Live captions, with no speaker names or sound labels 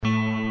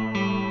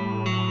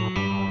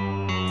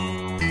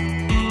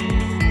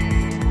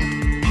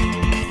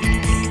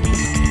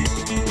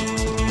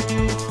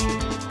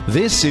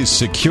This is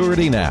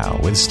Security Now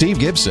with Steve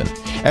Gibson,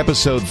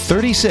 episode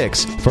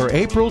 36 for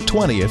April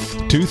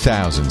 20th,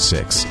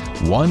 2006.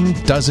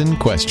 12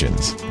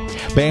 questions.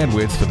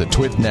 Bandwidth for the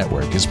TWiT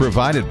network is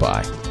provided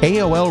by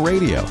AOL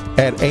Radio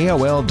at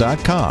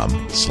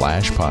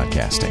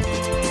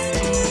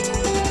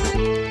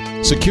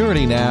AOL.com/podcasting.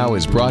 Security Now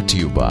is brought to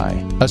you by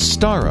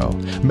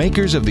Astaro,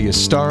 makers of the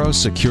Astaro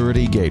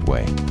Security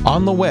Gateway.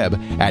 On the web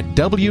at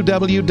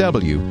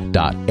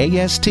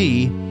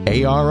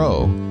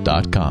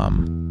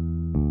www.astaro.com.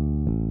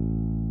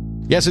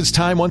 Yes, it's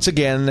time once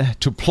again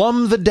to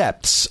plumb the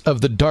depths of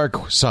the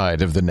dark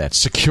side of the net.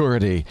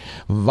 Security,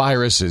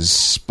 viruses,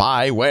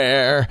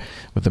 spyware,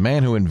 with the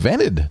man who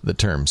invented the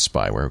term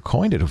spyware, who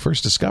coined it, who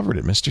first discovered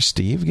it, Mr.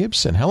 Steve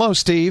Gibson. Hello,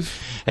 Steve.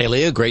 Hey,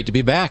 Leo. Great to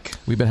be back.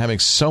 We've been having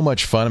so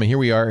much fun. I mean, here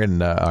we are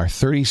in our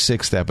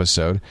 36th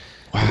episode.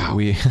 Wow.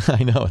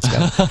 I know,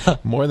 it's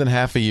got more than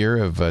half a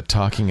year of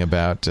talking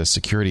about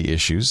security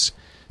issues,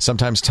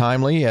 sometimes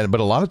timely,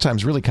 but a lot of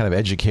times really kind of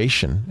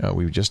education.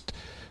 We've just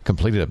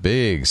completed a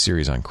big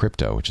series on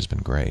crypto, which has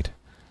been great.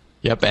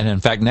 Yep, and in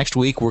fact, next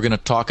week we're going to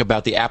talk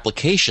about the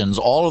applications,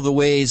 all of the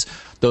ways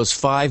those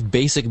 5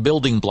 basic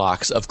building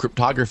blocks of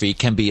cryptography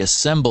can be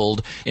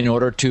assembled in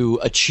order to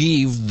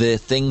achieve the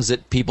things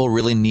that people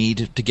really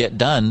need to get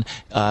done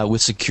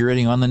with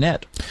security on the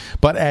net.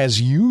 But as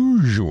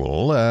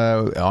usual,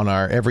 on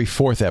our every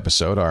 4th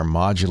episode, our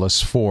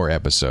Modulus 4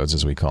 episodes,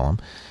 as we call them,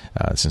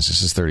 since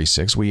this is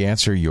 36, we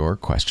answer your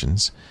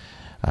questions.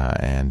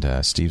 And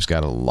Steve's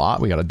got a lot.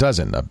 We got a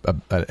dozen,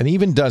 an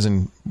even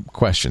dozen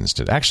questions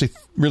to actually,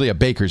 really a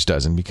baker's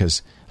dozen,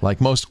 because like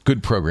most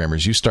good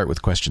programmers, you start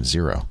with question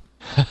 0.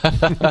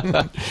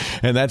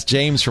 And that's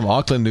James from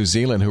Auckland, New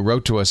Zealand, who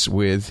wrote to us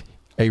with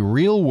a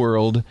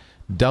real-world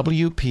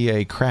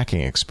WPA cracking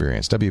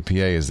experience.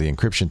 WPA is the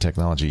encryption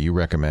technology you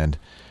recommend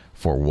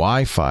for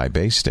Wi-Fi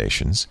base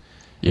stations.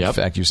 Yep. In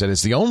fact, you said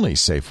it's the only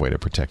safe way to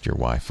protect your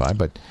Wi-Fi.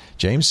 But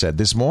James said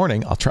this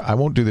morning, I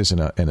won't do this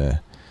in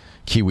a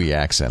Kiwi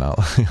accent.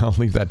 I'll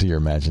leave that to your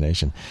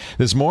imagination.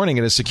 This morning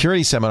at a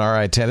security seminar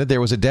I attended, there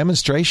was a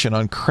demonstration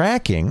on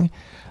cracking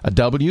a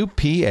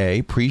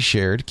WPA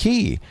pre-shared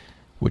key,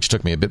 which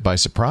took me a bit by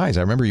surprise.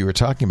 I remember you were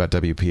talking about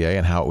WPA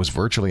and how it was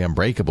virtually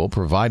unbreakable,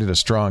 provided a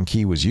strong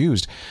key was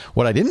used.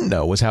 What I didn't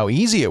know was how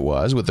easy it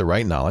was, with the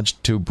right knowledge,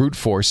 to brute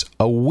force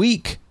a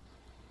weak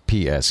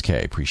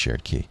PSK,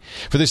 pre-shared key.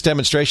 For this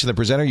demonstration, the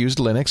presenter used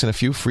Linux and a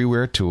few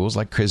freeware tools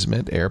like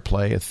Kismet,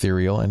 AirPlay,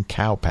 Ethereal, and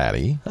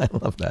Cowpatty. I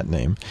love that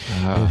name.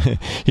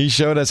 He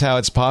showed us how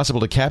it's possible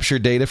to capture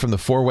data from the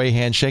 4-way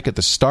handshake at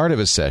the start of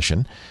a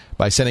session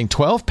by sending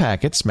 12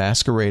 packets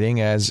masquerading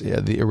as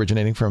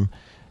originating from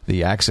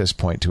the access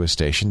point to a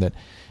station that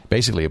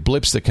basically it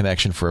blips the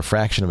connection for a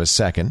fraction of a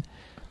second,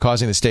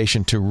 causing the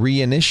station to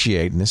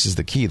reinitiate, and this is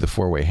the key, the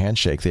 4-way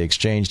handshake. They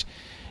exchanged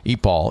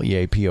EPOL,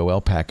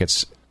 EAPOL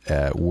packets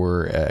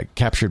were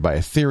captured by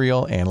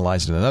Ethereal,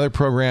 analyzed in another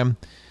program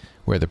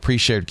where the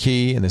pre-shared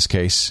key, in this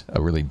case a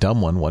really dumb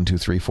one, 1, 2,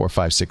 3, 4,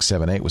 5, 6,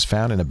 7, 8, was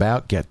found in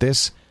about, get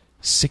this,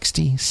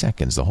 60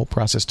 seconds. The whole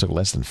process took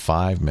less than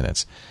 5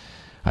 minutes.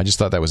 I just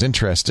thought that was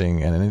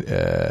interesting, and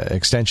an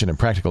extension and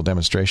practical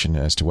demonstration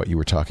as to what you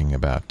were talking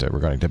about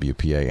regarding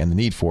WPA and the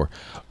need for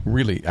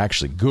really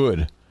actually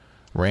good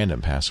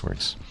random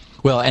passwords.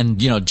 Well, and,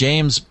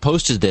 James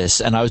posted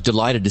this, and I was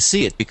delighted to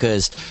see it,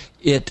 because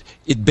it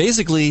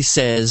basically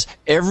says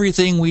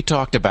everything we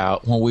talked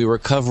about when we were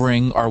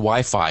covering our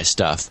Wi-Fi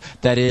stuff.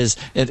 That is,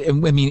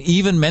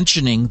 even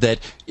mentioning that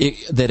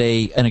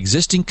an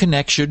existing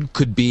connection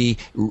could be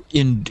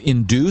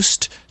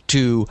induced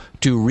to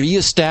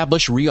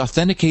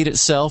re-authenticate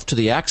itself to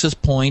the access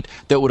point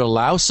that would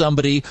allow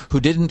somebody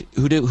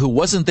who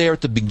wasn't there at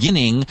the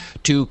beginning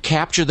to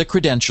capture the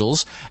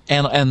credentials,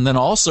 and then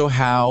also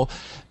how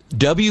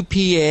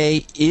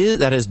WPA is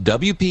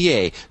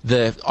WPA,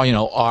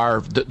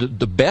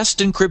 the best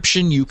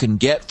encryption you can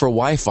get for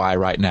Wi-Fi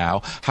right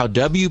now, how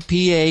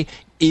WPA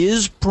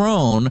is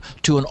prone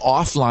to an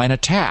offline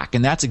attack.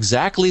 And that's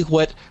exactly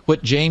what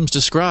James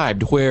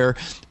described, where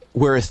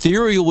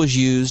Ethereal was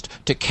used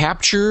to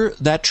capture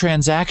that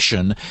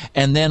transaction,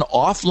 and then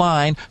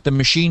offline the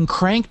machine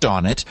cranked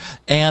on it,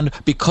 and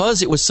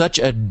because it was such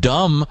a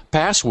dumb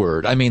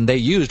password, they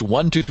used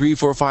 1, 2, 3,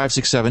 4, 5,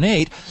 6, 7,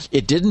 8,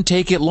 it didn't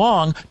take it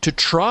long to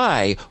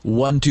try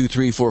 1, 2,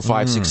 3, 4,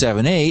 5, 6,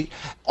 7, 8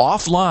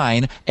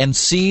 offline and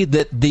see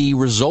that the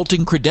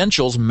resulting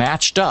credentials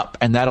matched up,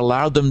 and that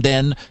allowed them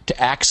then to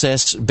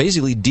access,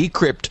 basically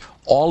decrypt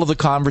all of the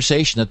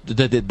conversation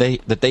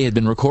that they had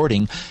been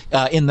recording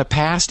in the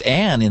past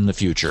and in the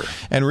future.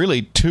 And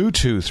really, 2,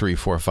 2, 3,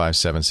 4, 5,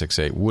 7, 6,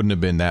 8 wouldn't have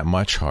been that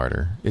much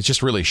harder. It's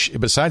just really,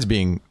 besides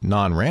being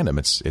non-random,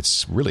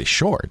 it's really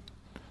short.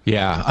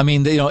 Yeah,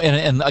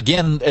 and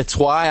again, it's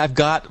why I've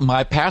got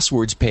my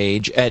passwords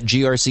page at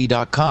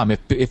grc.com.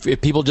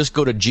 If people just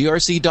go to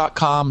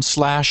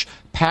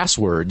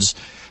grc.com/passwords,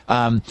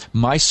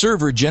 my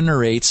server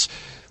generates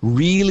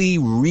really,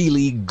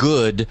 really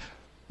good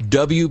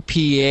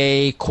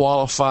WPA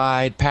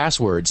qualified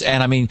passwords.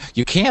 And I mean,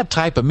 you can't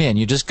type them in.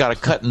 You just got to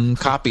cut and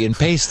copy and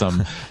paste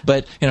them.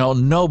 But,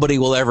 nobody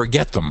will ever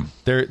get them.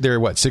 They're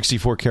what,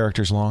 64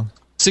 characters long?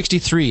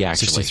 63,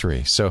 actually.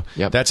 63. So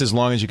Yep. That's as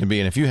long as you can be.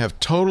 And if you have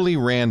totally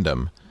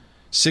random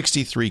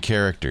 63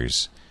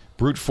 characters,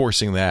 brute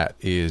forcing that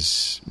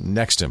is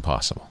next to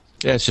impossible.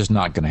 Yeah, it's just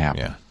not going to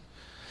happen. Yeah.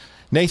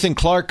 Nathan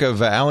Clark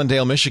of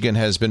Allendale, Michigan,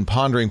 has been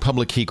pondering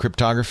public key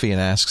cryptography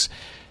and asks,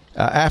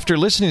 after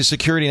listening to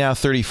Security Now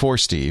 34,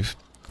 Steve,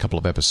 a couple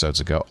of episodes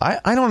ago, I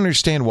don't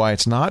understand why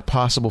it's not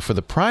possible for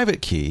the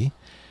private key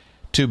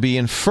to be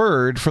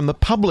inferred from the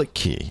public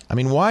key. I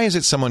mean, why is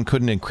it someone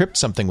couldn't encrypt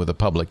something with a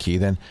public key,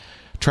 then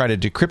try to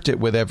decrypt it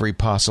with every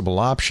possible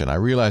option? I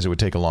realize it would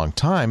take a long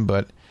time,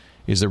 but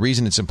is the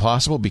reason it's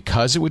impossible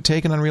because it would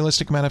take an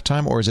unrealistic amount of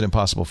time, or is it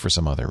impossible for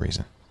some other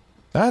reason?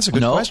 That's a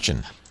good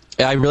question.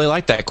 I really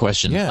like that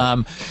question.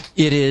 Yeah.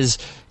 It is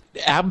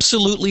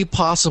absolutely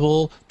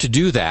possible to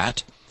do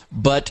that,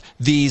 but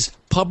these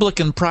public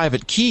and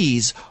private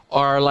keys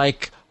are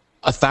like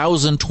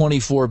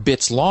 1,024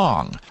 bits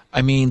long.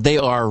 I mean, they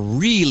are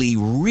really,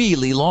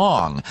 really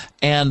long,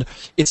 and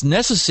it's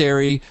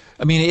necessary.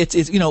 I mean,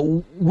 it's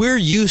we're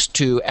used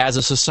to, as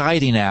a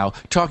society now,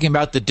 talking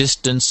about the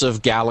distance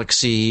of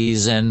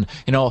galaxies and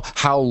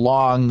how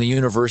long the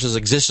universe has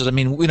existed. I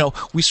mean,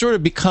 we sort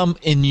of become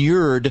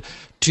inured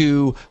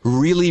to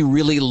really,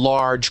 really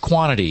large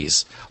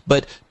quantities,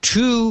 but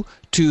to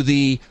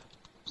the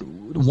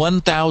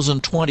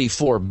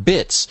 1,024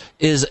 bits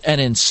is an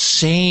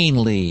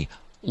insanely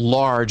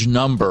large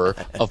number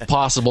of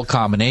possible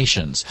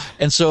combinations.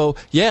 And so,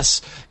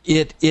 yes,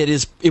 it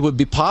would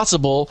be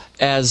possible,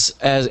 as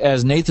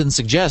Nathan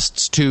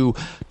suggests, to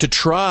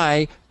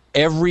try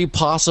every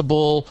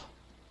possible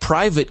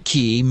private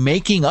key,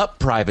 making up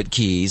private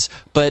keys,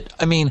 but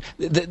I mean,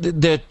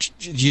 you'd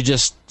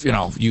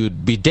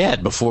be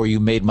dead before you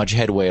made much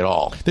headway at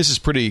all. This is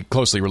pretty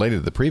closely related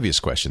to the previous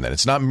question. That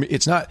it's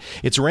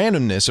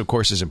randomness, of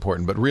course, is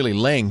important, but really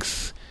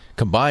length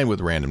combined with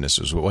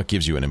randomness is what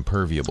gives you an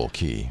imperviable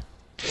key.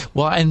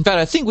 Well, in fact,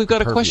 I think we've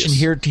got a question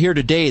here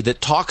today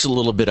that talks a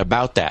little bit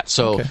about that.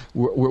 So okay.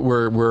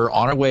 we're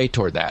on our way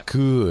toward that.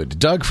 Good.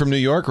 Doug from New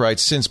York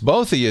writes, since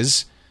both of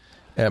yous,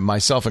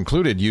 myself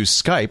included,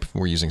 use Skype.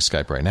 We're using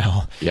Skype right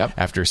now. Yep.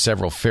 After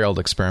several failed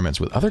experiments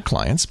with other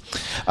clients.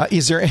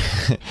 Is there...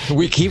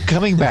 We keep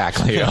coming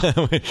back, Leo.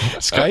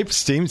 Skype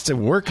seems to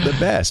work the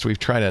best. We've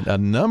tried a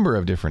number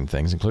of different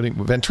things, including...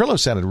 Ventrilo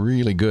sounded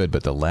really good,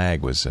 but the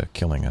lag was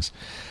killing us.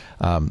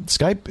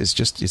 Skype is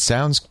just... It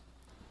sounds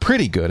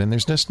pretty good, and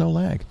there's just no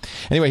lag.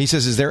 Anyway, he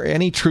says, is there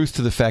any truth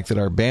to the fact that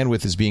our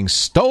bandwidth is being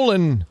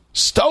stolen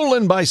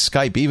by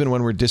Skype, even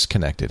when we're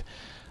disconnected?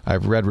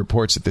 I've read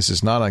reports that this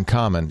is not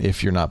uncommon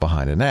if you're not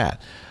behind a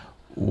NAT.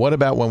 What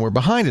about when we're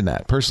behind a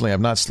NAT? Personally, I've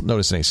not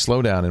noticed any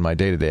slowdown in my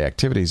day-to-day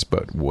activities,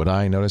 but would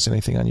I notice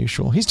anything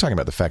unusual? He's talking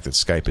about the fact that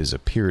Skype is a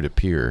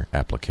peer-to-peer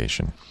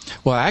application.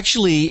 Well,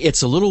 actually,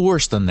 it's a little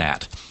worse than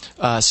that.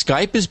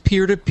 Skype is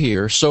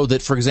peer-to-peer so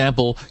that, for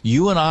example,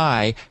 you and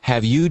I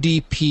have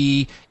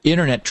UDP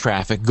internet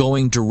traffic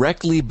going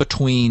directly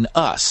between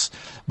us.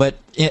 But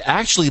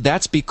actually,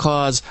 that's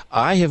because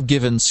I have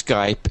given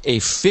Skype a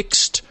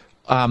fixed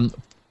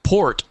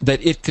port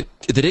that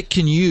it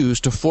can use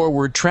to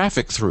forward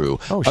traffic through.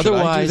 Oh, should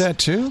I do that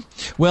too?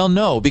 Well,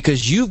 no,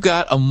 because you've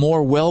got a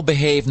more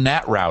well-behaved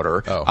NAT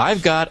router. Oh.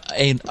 I've got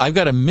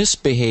a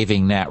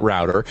misbehaving NAT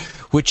router,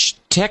 which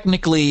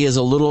technically is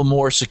a little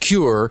more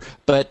secure,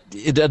 but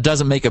it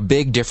doesn't make a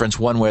big difference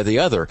one way or the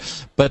other.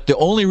 But the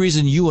only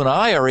reason you and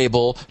I are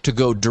able to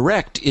go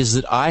direct is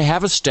that I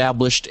have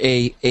established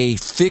a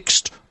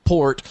fixed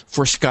port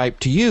for Skype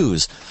to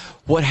use.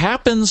 What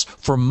happens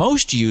for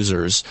most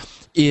users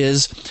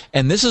is,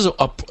 and this is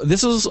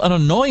an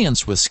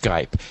annoyance with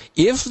Skype,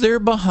 if they're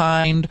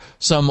behind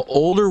some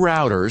older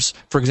routers,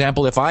 for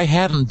example, if I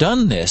hadn't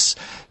done this,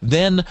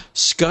 then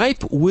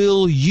Skype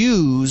will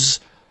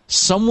use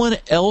someone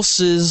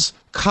else's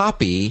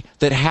copy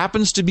that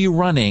happens to be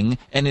running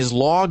and is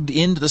logged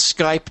into the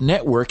Skype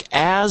network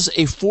as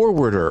a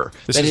forwarder.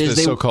 This is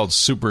the so-called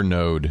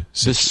supernode.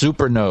 The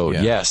supernode,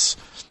 yeah. Yes.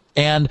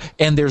 And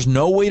there's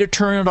no way to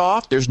turn it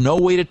off. There's no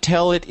way to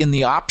tell it in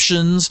the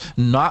options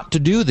not to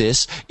do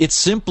this. It's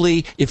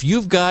simply, if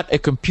you've got a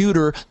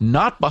computer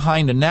not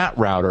behind a NAT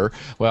router,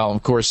 well,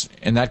 of course,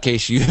 in that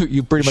case,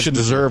 you pretty much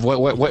deserve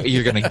what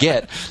you're going to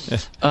get,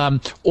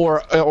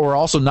 or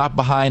also not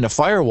behind a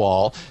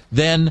firewall.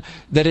 Then,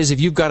 that is,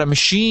 if you've got a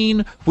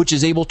machine which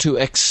is able to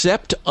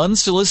accept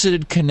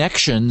unsolicited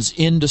connections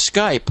into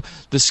Skype,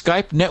 the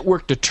Skype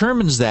network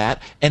determines that,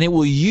 and it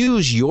will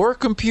use your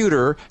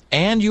computer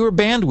and your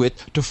bandwidth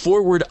to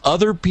forward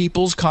other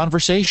people's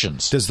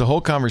conversations. Does the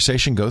whole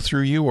conversation go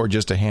through you or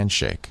just a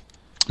handshake?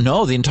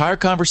 No, the entire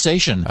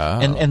conversation. Oh.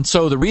 And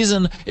so the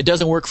reason it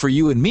doesn't work for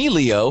you and me,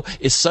 Leo,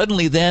 is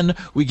suddenly then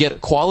we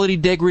get quality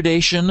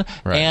degradation,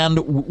 Right.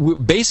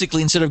 and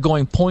basically instead of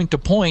going point to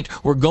point,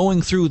 we're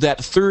going through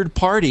that third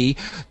party.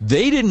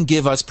 They didn't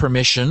give us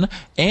permission,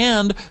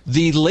 and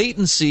the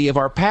latency of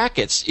our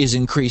packets is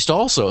increased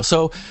also.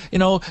 So,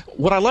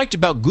 what I liked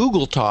about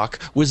Google Talk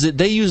was that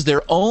they used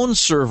their own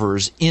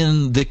servers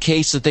in the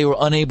case that they were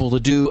unable to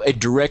do a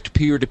direct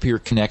peer-to-peer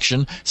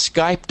connection.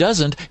 Skype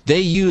doesn't. They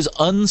use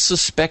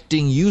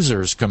unsuspecting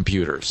users'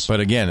 computers. But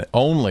again,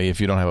 only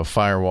if you don't have a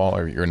firewall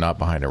or you're not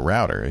behind a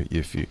router.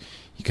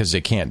 Because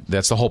they can't.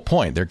 That's the whole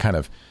point. They're kind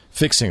of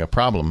fixing a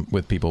problem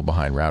with people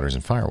behind routers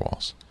and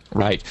firewalls.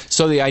 Right.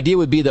 So the idea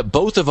would be that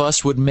both of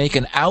us would make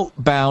an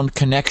outbound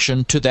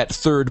connection to that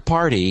third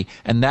party,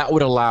 and that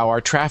would allow our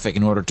traffic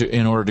in order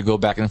to go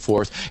back and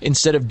forth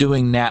instead of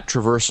doing NAT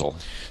traversal.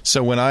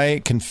 So when I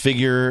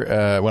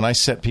configure, when I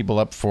set people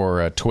up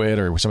for Twit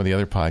or some of the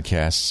other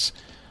podcasts,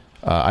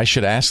 I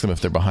should ask them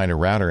if they're behind a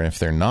router, and if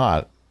they're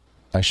not,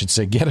 I should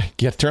say,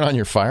 turn on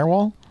your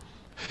firewall.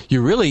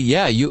 You really,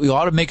 you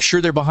ought to make sure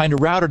they're behind a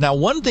router. Now,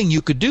 one thing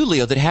you could do,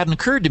 Leo, that hadn't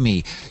occurred to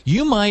me,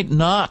 you might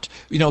not,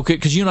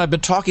 because you and I have been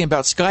talking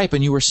about Skype,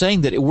 and you were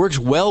saying that it works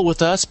well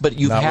with us, but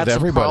you've Not had with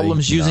some everybody.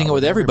 problems using it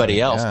with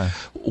everybody else. Yeah.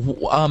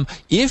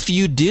 If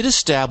you did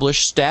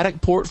establish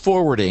static port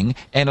forwarding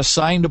and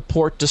assigned a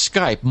port to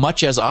Skype,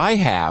 much as I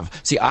have,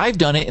 see, I've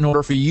done it in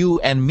order for you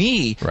and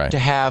me Right. to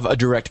have a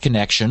direct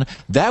connection,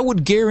 that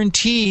would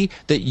guarantee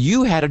that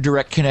you had a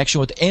direct connection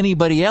with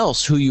anybody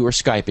else who you were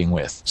Skyping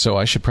with. So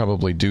I should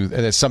probably do.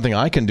 It's something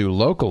I can do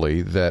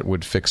locally that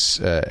would fix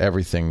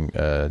everything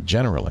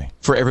generally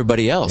For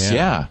everybody else,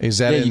 yeah. Is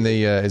that in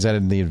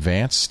the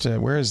advanced?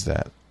 Where is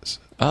that?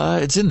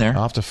 It's in there.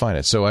 I'll have to find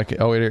it. So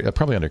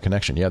probably under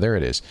connection. Yeah, there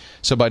it is.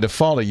 So by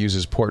default, it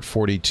uses port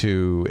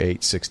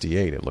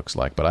 42868. It looks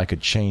like, but I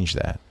could change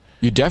that.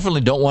 You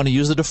definitely don't want to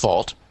use the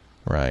default.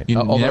 Right.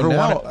 You never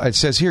want it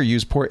says here,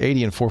 use port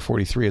 80 and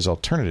 443 as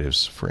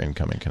alternatives for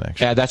incoming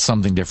connection. Yeah, that's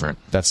something different.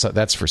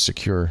 That's for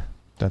secure.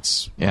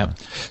 That's Yeah.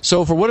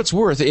 So for what it's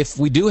worth, if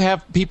we do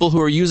have people who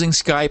are using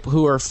Skype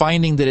who are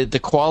finding that the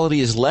quality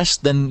is less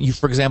than,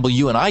 for example,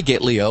 you and I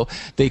get, Leo,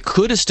 they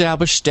could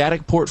establish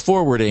static port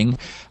forwarding,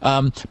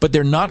 but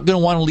they're not going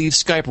to want to leave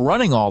Skype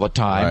running all the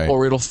time, Right.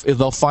 or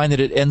they'll find that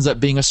it ends up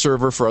being a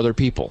server for other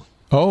people.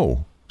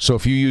 Oh, so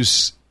if you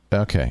use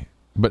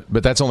but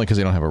that's only because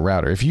they don't have a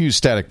router. If you use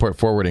static port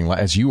forwarding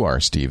as you are,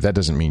 Steve, that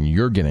doesn't mean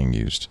you're getting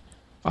used.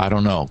 I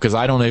don't know, because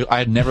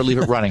I'd never leave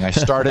it running. I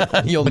start it.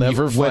 You'll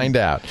never find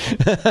out.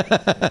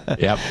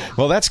 Yep.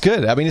 Well, that's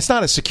good. I mean, it's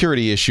not a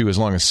security issue as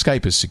long as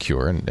Skype is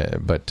secure,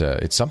 but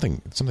it's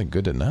something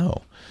good to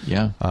know.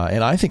 Yeah.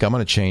 And I think I'm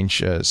going to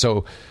change. Is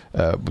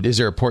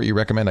there a port you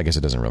recommend? I guess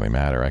it doesn't really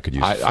matter. I could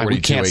use. We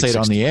can't say it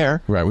on the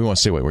air. Right. We won't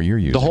say what you're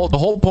using. The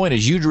whole point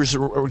is you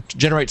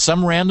generate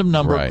some random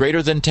number Right.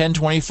 greater than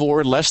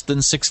 1024, less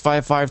than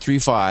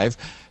 65535.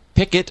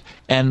 Pick it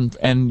and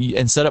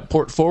set up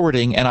port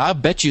forwarding, and I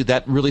bet you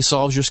that really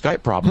solves your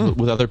Skype problem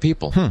with other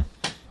people.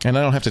 And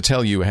I don't have to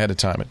tell you ahead of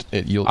time.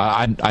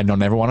 I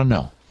don't ever want to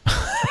know.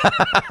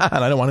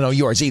 And I don't want to know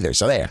yours either.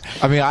 So there.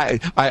 I mean,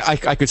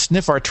 I could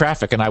sniff our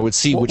traffic and I would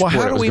see which port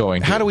it was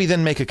going to. How do we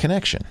then make a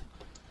connection?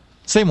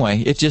 Same way,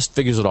 it just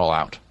figures it all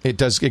out. It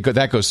does.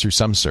 That goes through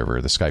some server,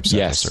 the Skype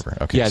Central server.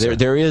 Okay. Yeah, so.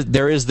 there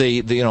is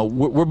the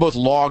we're both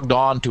logged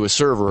on to a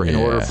server in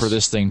order for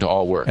this thing to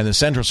all work. And the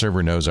central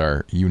server knows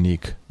our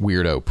unique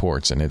weirdo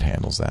ports, and it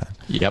handles that.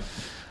 Yep.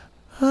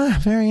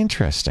 Very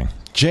interesting.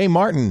 Jay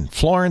Martin,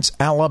 Florence,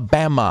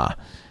 Alabama,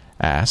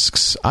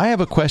 asks, I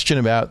have a question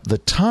about the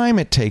time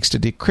it takes to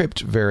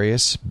decrypt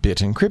various bit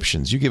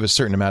encryptions. You give a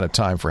certain amount of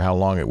time for how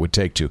long it would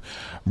take to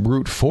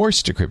brute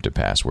force decrypt a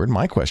password.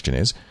 My question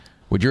is,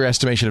 would your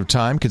estimation of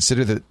time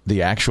consider that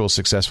the actual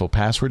successful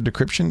password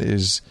decryption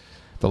is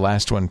the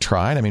last one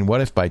tried? I mean,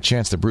 what if by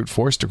chance the brute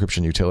force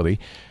decryption utility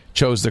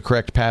chose the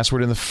correct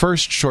password in the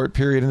first short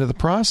period into the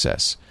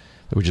process?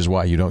 Which is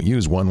why you don't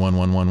use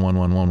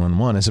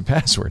 11111111 as a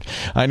password.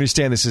 I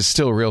understand this is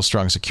still real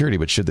strong security,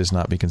 but should this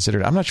not be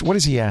considered? I'm not sure. What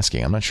is he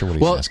asking? I'm not sure what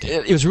he's asking. Well,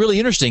 it was really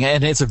interesting,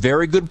 and it's a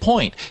very good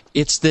point.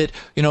 It's that,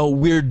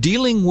 we're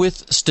dealing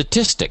with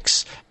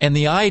statistics, and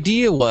the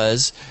idea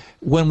was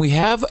when we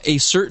have a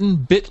certain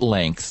bit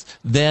length,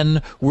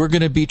 then we're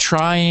going to be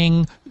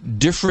trying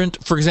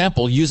different, for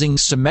example, using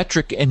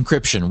symmetric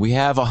encryption. We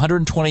have a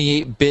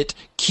 128-bit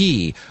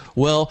key.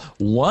 Well,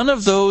 one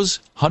of those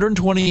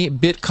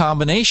 128-bit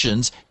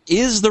combinations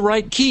is the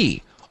right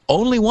key.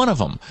 Only one of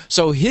them.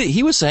 So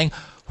he was saying,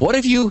 what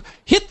if you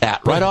hit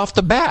that right off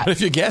the bat? What if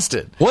you guessed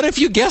it? What if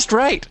you guessed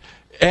right?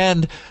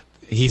 And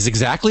he's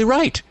exactly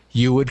right.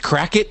 You would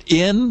crack it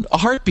in a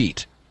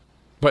heartbeat.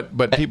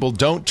 But people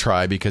don't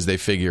try because they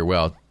figure,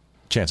 well,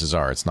 chances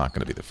are it's not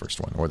going to be the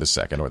first one or the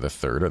second or the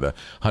third or the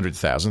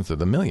 100,000th or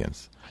the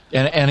millionth.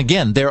 And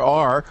again, there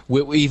are,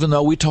 even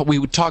though we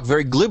would talk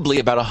very glibly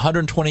about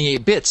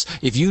 128 bits,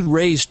 if you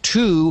raise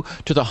 2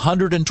 to the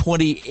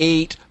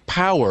 128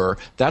 power,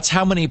 that's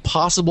how many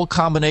possible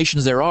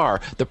combinations there are.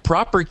 The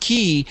proper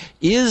key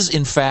is,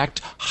 in fact,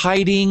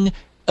 hiding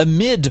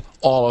amid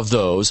all of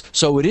those.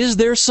 So it is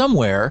there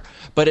somewhere,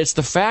 but it's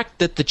the fact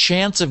that the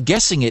chance of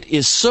guessing it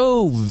is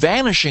so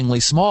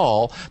vanishingly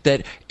small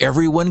that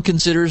everyone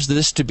considers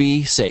this to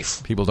be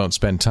safe. People don't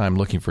spend time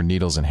looking for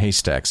needles in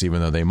haystacks,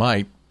 even though they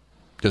might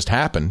just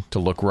happen to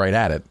look right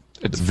at it.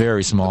 It's a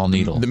very small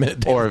needle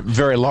or a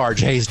very large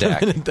haystack.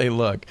 The minute they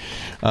look.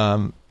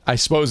 I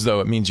suppose,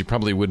 though, it means you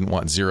probably wouldn't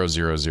want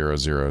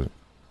 0000.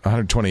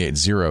 128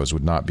 zeros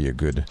would not be a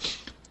good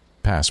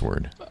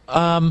password.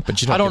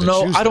 But you don't I don't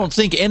know. choose I that. don't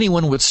think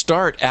anyone would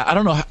start. I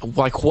don't know,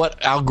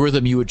 what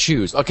algorithm you would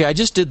choose. Okay, I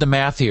just did the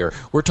math here.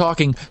 We're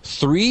talking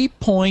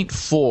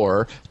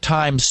 3.4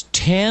 times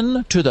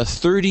 10 to the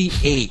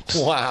 38.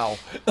 Wow.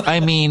 I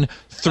mean,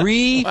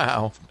 3,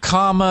 Wow.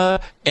 comma,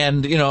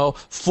 and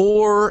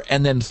 4,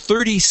 and then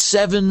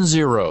 37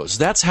 zeros.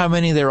 That's how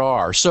many there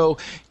are. So,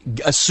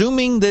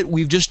 assuming that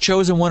we've just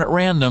chosen one at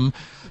random,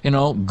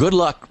 good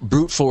luck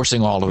brute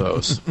forcing all of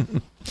those.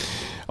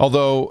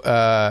 Although,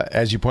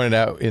 as you pointed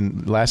out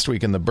in last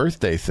week in the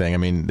birthday thing, I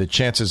mean, the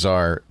chances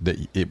are that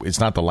it's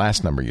not the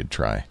last number you'd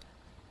try.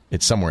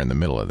 It's somewhere in the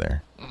middle of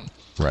there,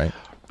 right?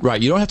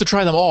 Right. You don't have to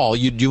try them all.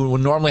 You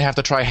would normally have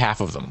to try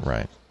half of them,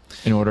 Right.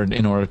 in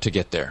order to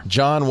get there.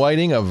 John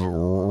Whiting of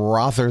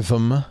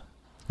Rotherham,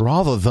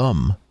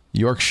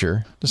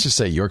 Yorkshire. Let's just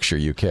say Yorkshire,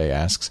 UK,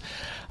 asks,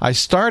 I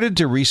started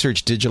to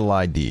research digital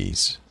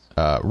IDs.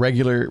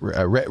 Ready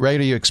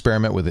to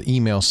experiment with the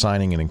email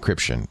signing and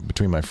encryption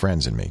between my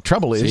friends and me.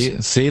 Trouble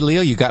is... See,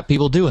 Leo, you got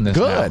people doing this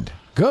now.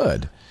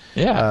 Good.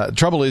 Yeah.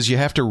 Trouble is you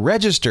have to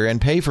register and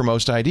pay for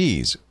most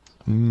IDs.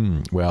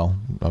 Well,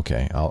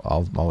 okay,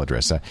 I'll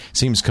address that.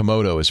 Seems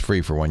Komodo is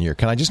free for 1 year.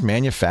 Can I just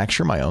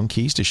manufacture my own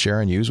keys to share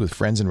and use with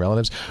friends and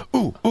relatives?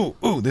 Ooh!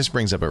 This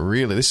brings up a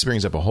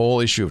whole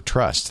issue of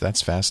trust.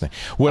 That's fascinating.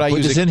 I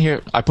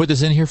put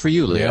this in here for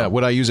you, Leo. Yeah.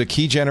 Would I use a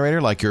key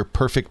generator like your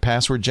Perfect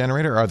Password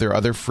generator? Are there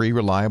other free,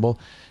 reliable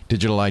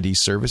digital ID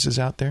services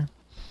out there?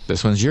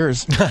 This one's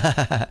yours.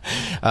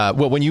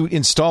 Well, when you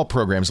install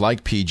programs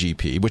like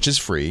PGP, which is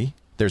free,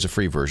 there's a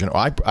free version.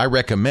 I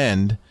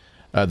recommend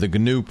the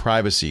GNU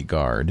Privacy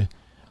Guard,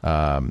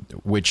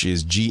 which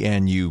is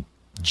GNUPG.org.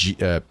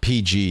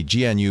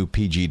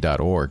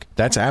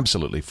 That's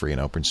absolutely free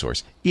and open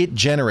source. It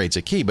generates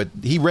a key, but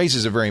he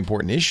raises a very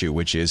important issue,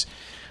 which is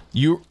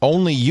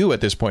only you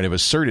at this point have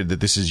asserted that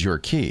this is your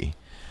key.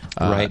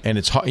 Right. And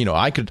it's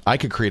I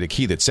could create a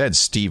key that said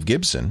Steve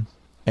Gibson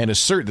and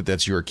assert that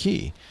that's your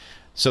key.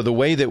 So the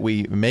way that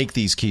we make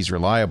these keys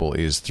reliable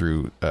is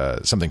through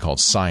something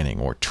called signing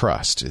or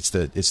trust. It's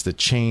the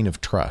chain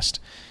of trust.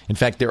 In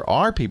fact, there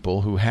are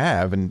people who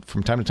have, and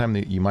from time to time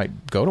you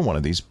might go to one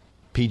of these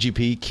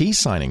PGP key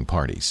signing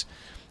parties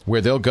where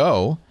they'll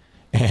go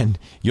and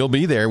you'll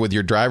be there with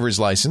your driver's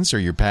license or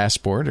your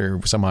passport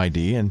or some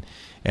ID and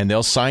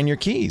they'll sign your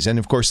keys. And,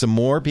 of course, the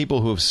more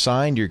people who have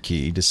signed your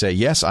key to say,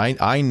 yes,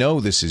 I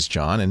know this is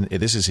John and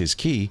this is his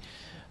key,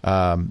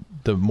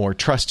 the more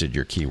trusted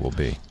your key will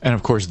be. And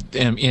of course,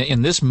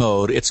 in this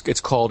mode,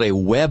 it's called a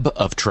web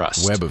of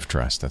trust. Web of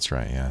trust, that's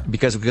right, yeah.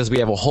 Because we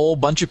have a whole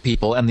bunch of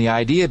people, and the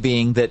idea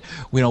being that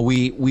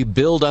we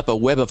build up a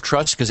web of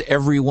trust because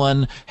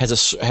everyone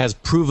has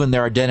proven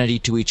their identity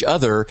to each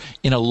other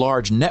in a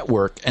large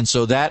network, and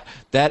so that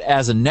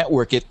as a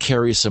network it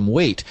carries some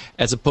weight,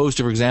 as opposed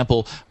to, for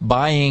example,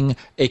 buying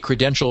a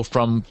credential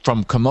from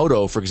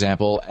Komodo, for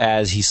example,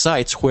 as he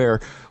cites, where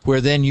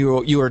then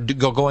you are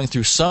going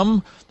through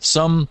some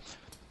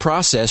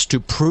process to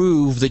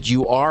prove that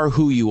you are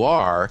who you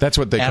are. That's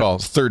what they call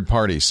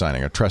third-party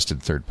signing, a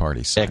trusted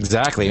third-party signing.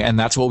 Exactly, and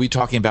that's what we'll be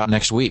talking about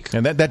next week.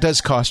 And that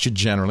does cost you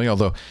generally,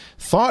 although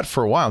Thought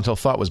for a while, until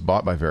Thought was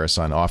bought by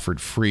VeriSign,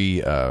 offered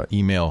free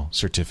email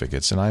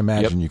certificates, and I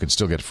imagine you can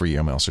still get free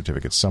email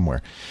certificates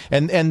somewhere.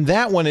 And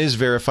that one is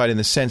verified in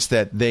the sense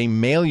that they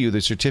mail you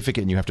the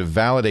certificate, and you have to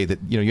validate that.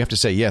 You have to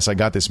say, yes, I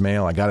got this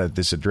mail, I got it at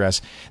this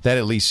address. That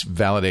at least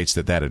validates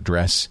that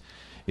address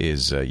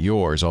is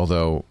yours,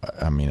 although,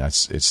 I mean,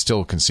 it's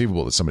still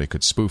conceivable that somebody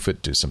could spoof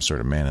it to some sort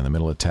of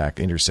man-in-the-middle attack,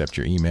 intercept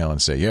your email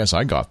and say, yes,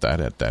 I got that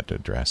at that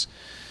address.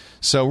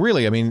 So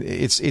really, I mean,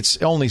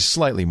 it's only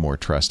slightly more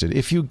trusted.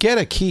 If you get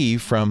a key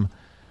from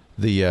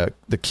the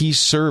key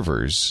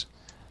servers,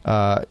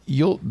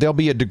 there'll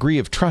be a degree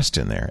of trust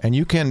in there. And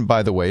you can,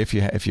 by the way,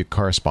 if you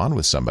correspond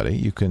with somebody,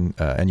 you can,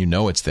 and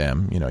it's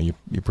them,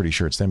 you're pretty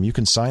sure it's them, you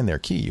can sign their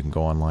key. You can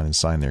go online and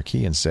sign their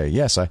key and say,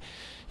 yes, I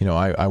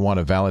want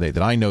to validate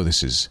that I know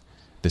this is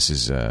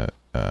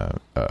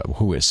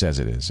who it says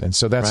it is, and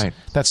so there's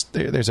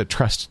a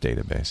trust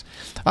database.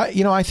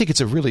 I think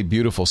it's a really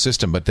beautiful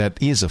system, but that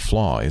is a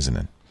flaw, isn't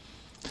it?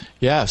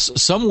 Yes,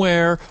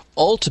 somewhere,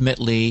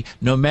 ultimately,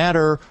 no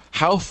matter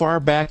how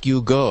far back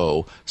you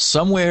go,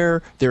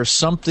 somewhere there's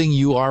something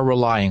you are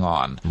relying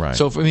on. Right.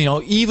 So,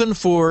 even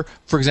for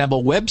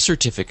example, web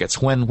certificates,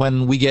 when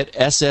we get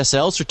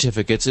SSL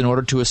certificates in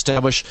order to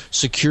establish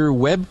secure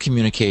web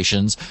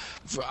communications,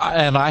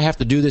 and I have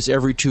to do this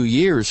every 2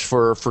 years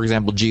for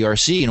example,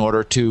 GRC in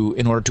order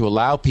to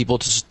allow people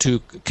to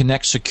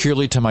connect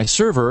securely to my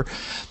server.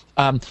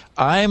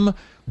 I'm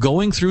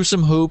going through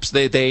some hoops.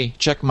 They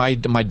check my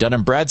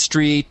Dun &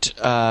 Bradstreet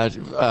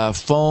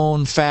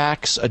phone,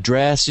 fax,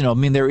 address.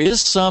 There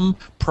is some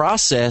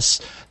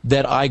process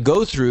that I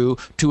go through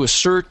to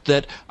assert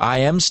that I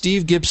am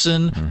Steve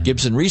Gibson,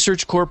 Gibson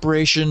Research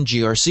Corporation,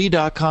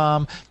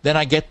 grc.com. Then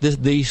I get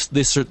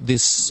this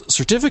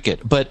certificate.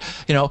 But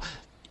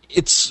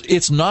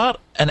it's not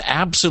an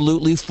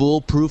absolutely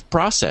foolproof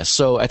process.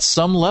 So at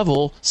some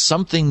level,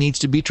 something needs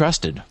to be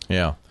trusted.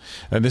 Yeah,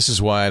 and this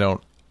is why I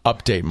don't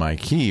update my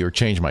key or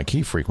change my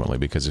key frequently,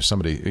 because if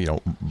somebody,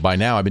 by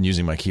now I've been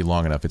using my key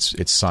long enough,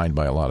 it's signed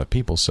by a lot of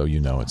people, so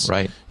it's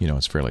right.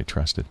 It's fairly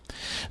trusted.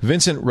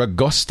 Vincent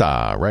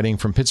Ragosta, writing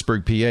from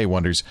Pittsburgh, PA,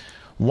 wonders,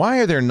 why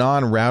are there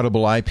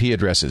non-routable IP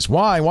addresses?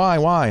 Why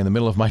in the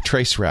middle of my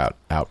trace route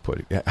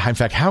output? In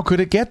fact, how could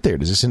it get there?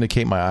 Does this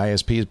indicate my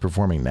ISP is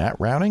performing NAT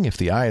routing? If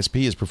the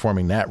ISP is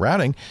performing NAT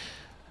routing,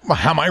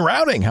 how am I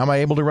routing? How am I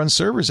able to run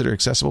servers that are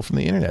accessible from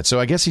the internet?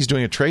 So I guess he's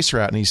doing a trace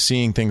route and he's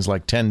seeing things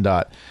like 10.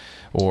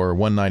 Or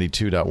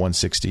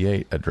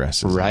 192.168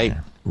 addresses. Right.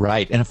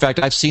 And in fact,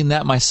 I've seen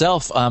that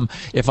myself.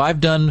 If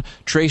I've done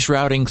trace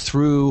routing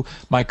through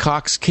my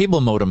Cox cable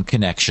modem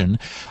connection,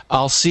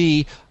 I'll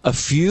see a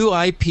few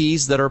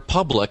IPs that are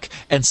public,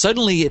 and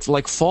suddenly it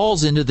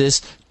falls into this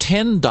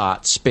 10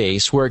 dot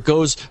space where it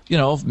goes,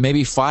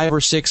 maybe 5 or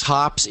 6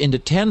 hops into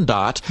 10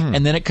 dot,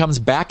 and then it comes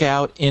back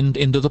out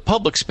into the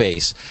public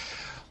space.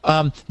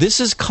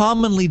 This is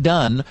commonly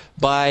done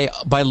by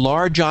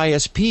large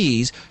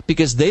ISPs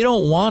because they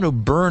don't want to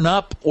burn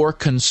up or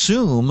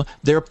consume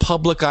their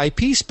public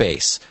IP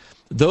space.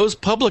 Those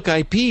public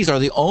IPs are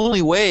the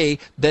only way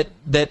that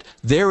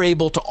they're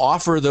able to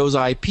offer those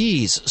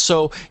IPs.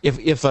 So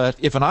if an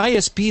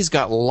ISP's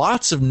got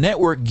lots of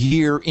network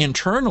gear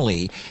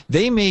internally,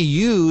 they may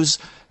use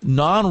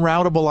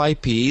non-routable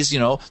IPs,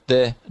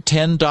 the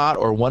 10 dot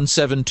or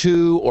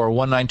 172 or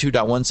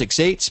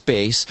 192.168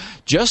 space,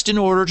 just in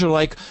order to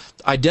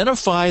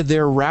identify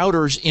their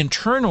routers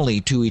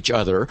internally to each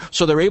other,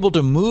 so they're able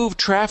to move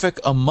traffic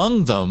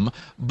among them.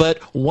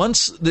 But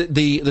once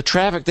the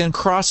traffic then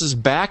crosses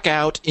back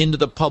out into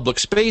the public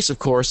space, of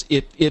course,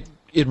 it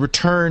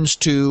returns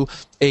to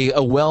a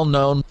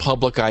well-known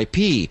public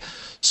IP.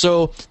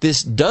 So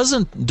this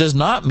does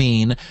not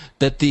mean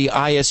that the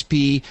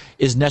ISP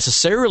is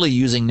necessarily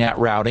using NAT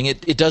routing.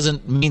 It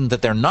doesn't mean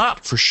that they're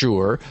not, for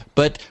sure.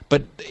 But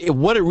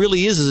what it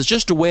really is it's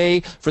just a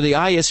way for the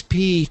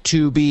ISP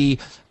to be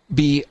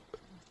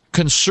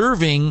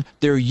conserving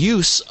their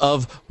use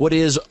of what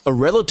is a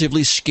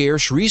relatively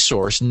scarce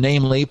resource,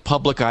 namely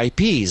public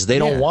IPs. They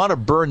don't want to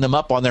burn them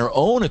up on their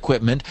own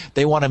equipment.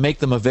 They want to make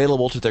them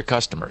available to their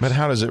customers. But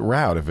how does it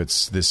route if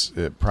it's this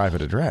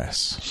private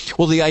address?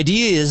 Well, the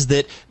idea is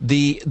that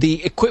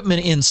the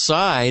equipment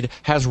inside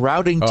has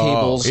routing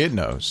tables. It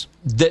knows.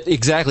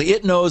 Exactly.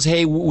 It knows,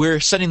 hey, we're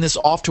sending this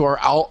off to our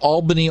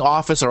Albany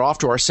office or off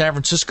to our San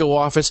Francisco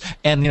office,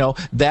 and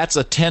that's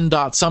a 10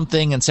 dot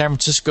something, and San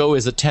Francisco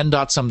is a 10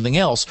 dot something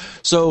else.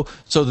 So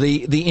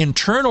the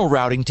internal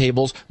routing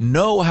tables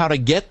know how to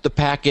get the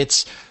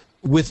packets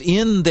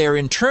within their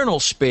internal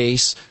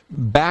space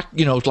back,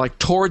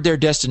 toward their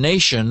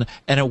destination,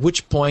 and at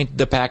which point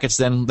the packets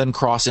then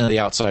cross into the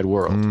outside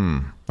world.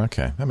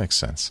 Okay, that makes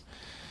sense.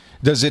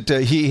 Does it?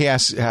 He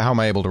asks, how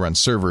am I able to run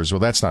servers? Well,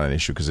 that's not an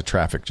issue because the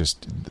traffic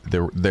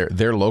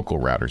their local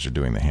routers are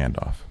doing the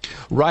handoff.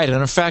 Right,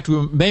 and in fact,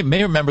 we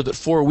may remember that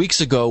 4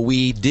 weeks ago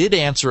we did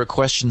answer a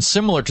question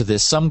similar to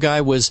this. Some guy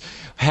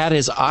had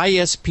his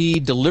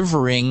ISP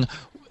delivering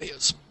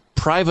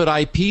private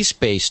IP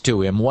space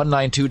to him,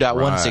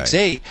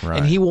 192.168,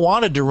 and he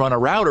wanted to run a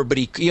router, but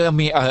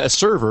a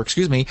server,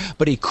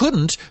 but he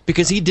couldn't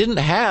because he didn't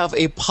have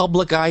a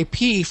public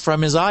IP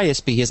from his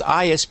ISP. His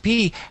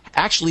ISP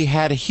actually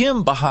had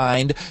him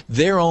behind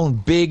their own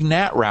big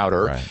NAT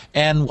router,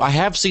 and I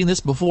have seen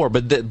this before,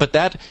 but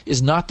that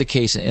is not the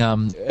case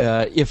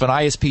if an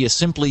ISP is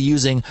simply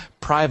using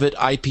private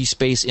IP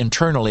space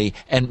internally,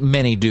 and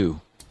many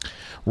do.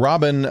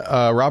 Robin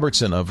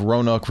Robertson of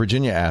Roanoke,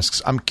 Virginia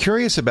asks, I'm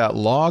curious about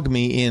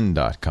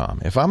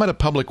logmein.com. If I'm at a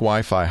public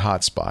Wi-Fi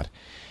hotspot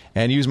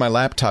and use my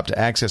laptop to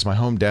access my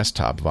home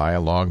desktop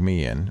via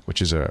LogMeIn,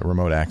 which is a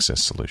remote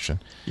access solution,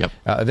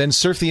 then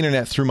surf the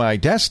internet through my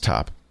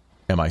desktop,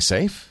 am I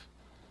safe?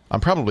 I'm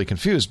probably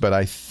confused, but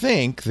I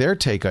think their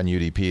take on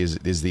UDP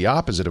is the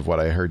opposite of what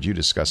I heard you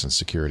discuss in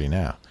Security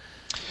Now.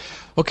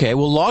 Okay,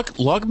 well,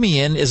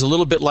 LogMeIn is a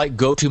little bit like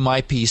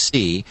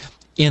GoToMyPC,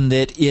 in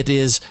that it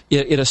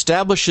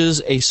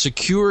establishes a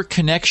secure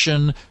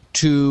connection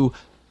to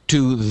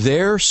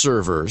their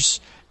servers,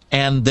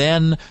 and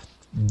then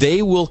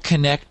they will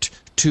connect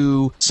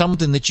to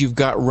something that you've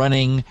got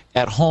running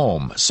at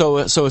home. So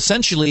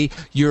essentially,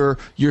 you're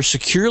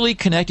securely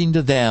connecting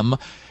to them,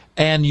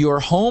 and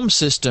your home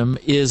system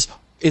is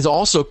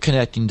also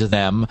connecting to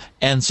them,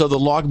 and so the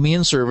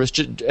LogMeIn service,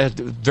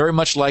 very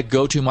much like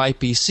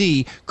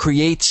GoToMyPC,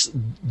 creates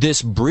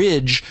this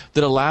bridge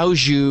that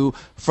allows you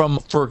from,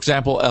 for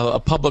example, a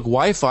public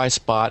Wi-Fi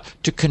spot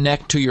to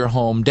connect to your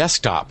home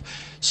desktop.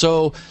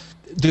 So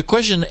the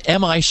question,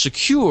 am I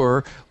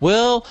secure?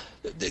 Well,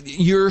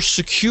 you're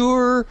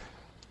secure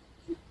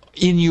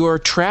in your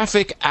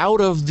traffic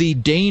out of the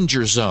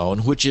danger zone,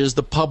 which is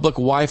the public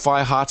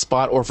Wi-Fi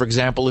hotspot, or for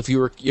example, if you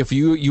were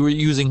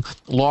using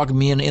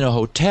LogMeIn in a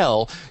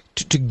hotel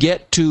to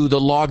get to the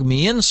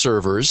LogMeIn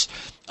servers,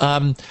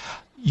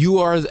 you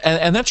are,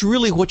 and that's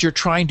really what you're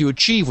trying to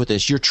achieve with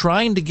this. You're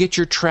trying to get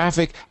your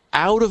traffic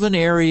out of an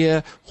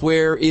area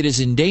where it is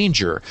in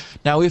danger.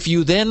 Now, if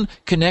you then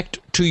connect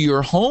to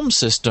your home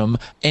system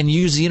and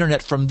use the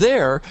internet from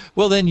there,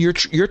 well, then your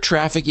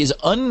traffic is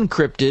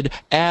unencrypted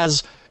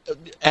as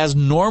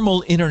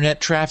normal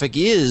internet traffic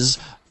is.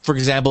 For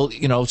example,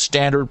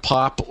 standard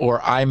POP or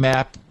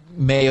IMAP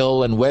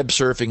mail and web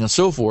surfing and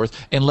so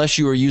forth, unless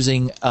you are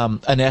using an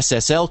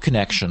SSL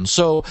connection.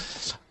 So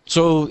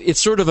it's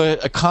sort of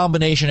a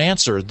combination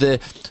answer.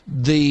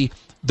 The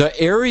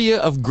area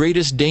of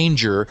greatest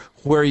danger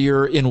where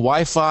you're in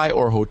Wi-Fi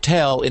or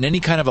hotel in any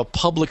kind of a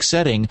public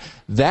setting,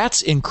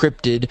 that's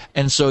encrypted,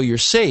 and so you're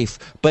safe.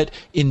 But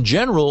in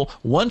general,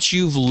 once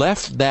you've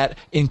left that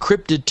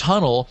encrypted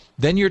tunnel,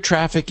 then your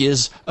traffic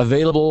is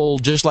available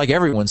just like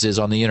everyone's is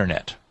on the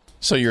internet.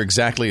 So you're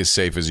exactly as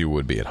safe as you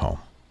would be at home.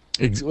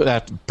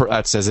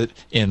 That says it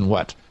in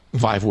what?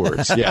 5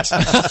 words, yes.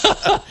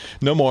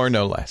 No more,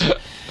 no less.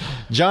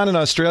 John in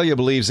Australia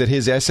believes that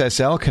his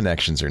SSL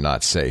connections are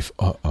not safe.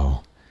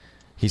 Uh-oh.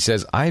 He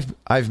says, I've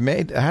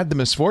had the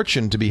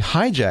misfortune to be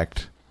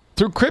hijacked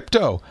through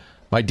crypto.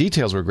 My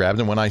details were grabbed,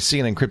 and when I see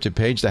an encrypted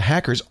page, the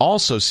hackers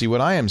also see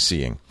what I am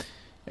seeing.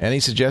 Any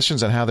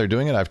suggestions on how they're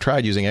doing it? I've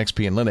tried using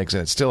XP and Linux,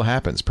 and it still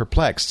happens.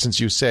 Perplexed, since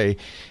you say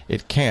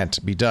it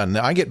can't be done.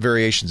 Now, I get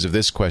variations of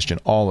this question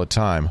all the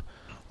time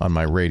on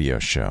my radio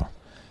show.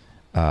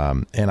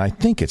 And I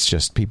think it's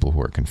just people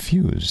who are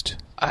confused.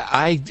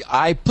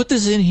 I put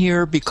this in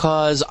here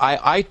because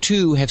I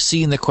too have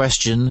seen the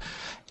question,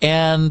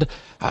 and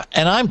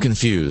I'm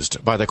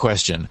confused by the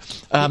question.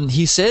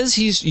 He says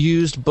he's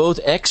used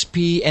both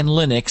XP and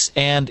Linux,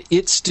 and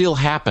it still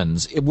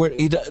happens.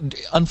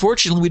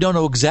 Unfortunately, we don't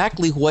know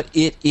exactly what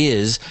it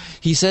is.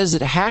 He says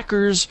that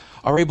hackers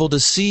are able to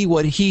see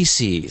what he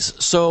sees.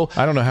 So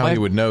I don't know how he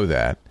would know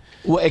that.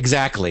 Well,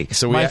 exactly.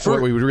 So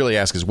what we would really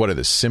ask is, what are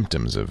the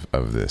symptoms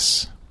of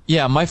this?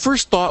 Yeah, my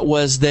first thought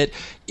was that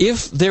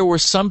if there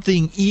was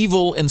something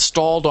evil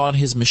installed on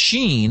his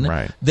machine,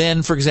 right,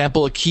 then, for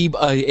example, a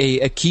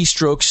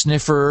keystroke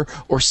sniffer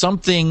or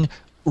something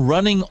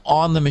running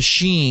on the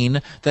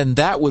machine, then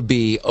that would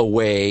be a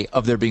way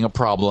of there being a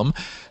problem.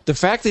 The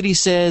fact that he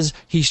says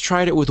he's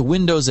tried it with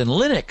Windows and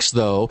Linux,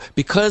 though,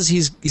 because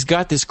he's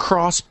got this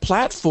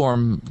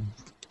cross-platform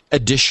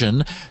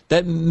edition,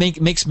 that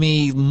makes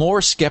me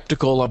more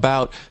skeptical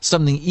about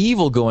something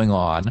evil going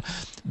on.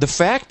 The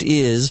fact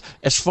is,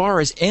 as far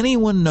as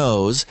anyone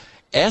knows,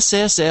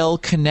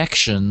 SSL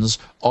connections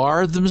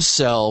are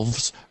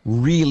themselves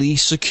really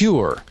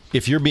secure.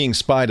 If you're being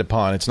spied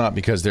upon, it's not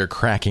because they're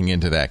cracking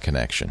into that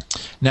connection.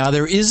 Now,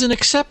 there is an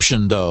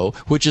exception, though,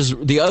 which is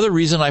the other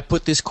reason I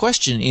put this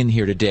question in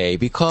here today,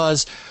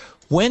 because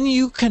when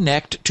you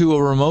connect to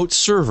a remote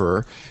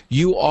server,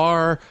 you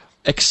are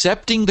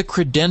accepting the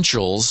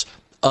credentials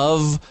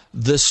of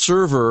the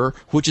server,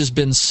 which has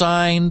been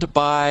signed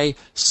by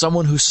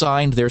someone who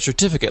signed their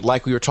certificate,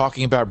 like we were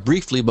talking about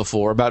briefly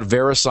before about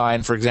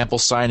VeriSign, for example,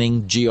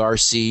 signing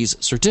GRC's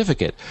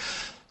certificate.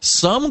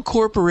 Some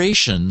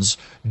corporations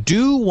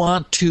do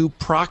want to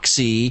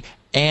proxy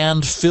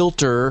and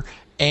filter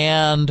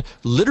and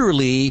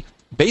literally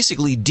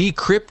basically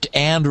decrypt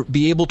and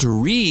be able to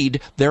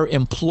read their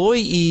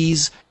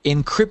employees'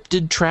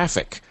 encrypted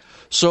traffic.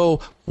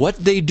 So what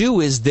they do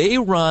is they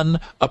run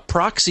a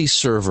proxy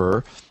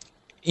server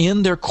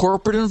in their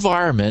corporate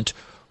environment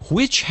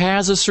which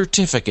has a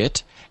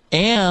certificate,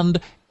 and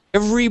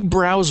every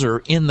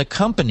browser in the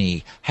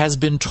company has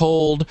been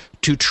told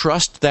to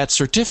trust that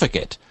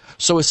certificate.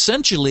 So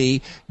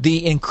essentially,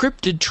 the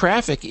encrypted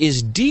traffic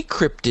is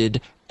decrypted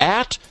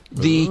at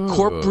the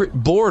corporate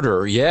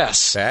border.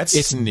 Yes. That's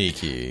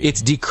sneaky.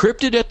 It's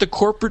decrypted at the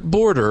corporate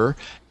border,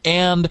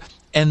 and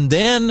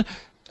then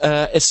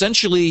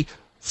essentially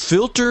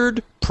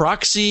filtered,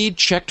 proxied,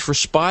 checked for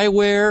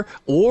spyware,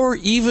 or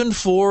even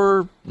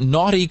for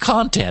naughty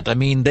content. I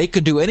mean, they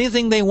could do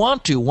anything they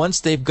want to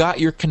once they've got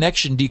your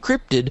connection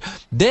decrypted.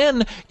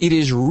 Then it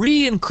is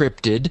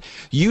re-encrypted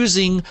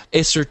using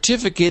a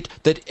certificate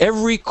that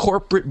every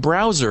corporate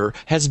browser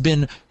has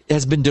been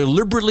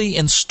deliberately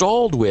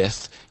installed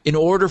with in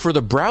order for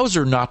the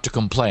browser not to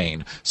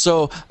complain.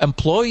 So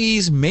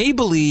employees may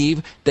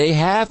believe they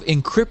have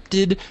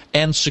encrypted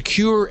and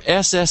secure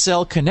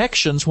SSL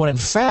connections when in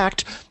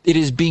fact it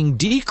is being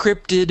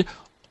decrypted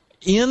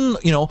en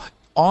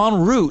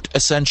route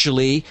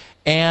essentially,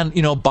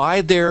 and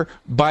by their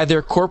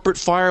corporate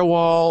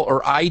firewall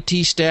or IT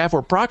staff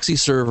or proxy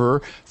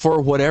server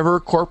for whatever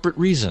corporate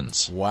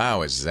reasons.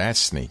 Wow, is that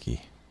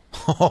sneaky?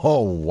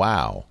 Oh,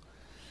 wow.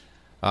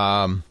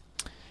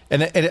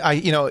 And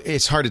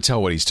it's hard to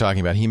tell what he's talking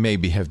about. He may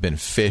have been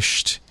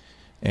phished,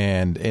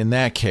 and in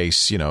that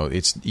case,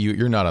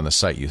 you're not on the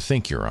site you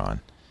think you're on.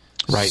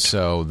 Right.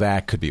 So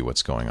that could be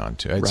what's going on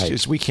too. It's Right.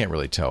 just, we can't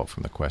really tell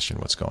from the question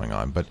what's going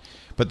on. But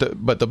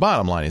the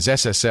bottom line is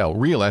SSL,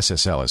 real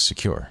SSL is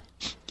secure.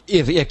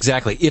 If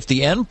the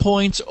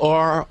endpoints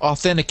are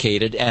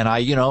authenticated, and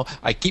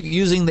I keep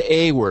using the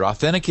A word,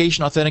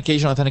 authentication.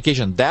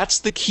 That's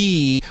the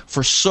key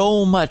for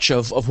so much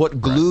of what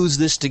glues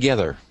this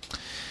together.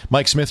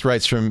 Mike Smith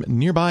writes from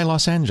nearby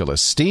Los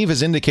Angeles. Steve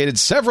has indicated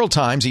several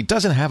times he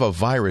doesn't have a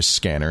virus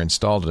scanner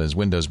installed on his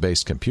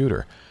Windows-based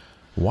computer.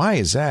 Why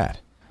is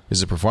that?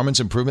 Is the performance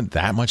improvement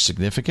that much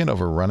significant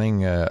over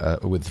running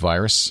with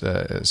virus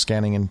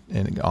scanning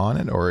on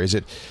it? Or is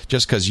it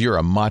just because you're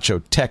a macho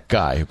tech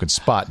guy who can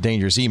spot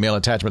dangerous email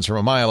attachments from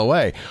a mile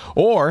away?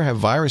 Or have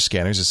virus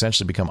scanners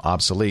essentially become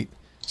obsolete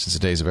since the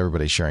days of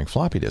everybody sharing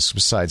floppy disks?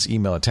 Besides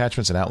email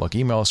attachments and Outlook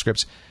email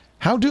scripts,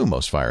 how do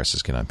most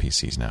viruses get on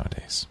PCs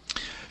nowadays?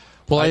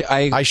 Well,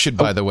 I should,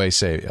 by the way,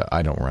 say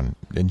I don't run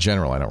an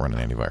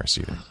antivirus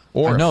either.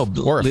 Or a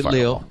firewall.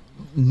 Leo,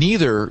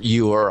 neither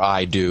you or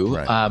I do.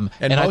 Right.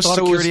 And most I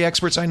security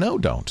experts I know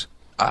don't.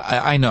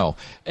 I know.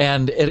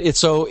 And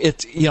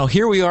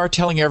here we are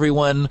telling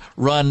everyone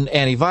run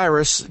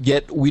antivirus,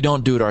 yet we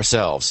don't do it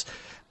ourselves.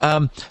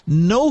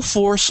 No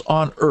force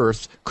on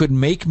earth could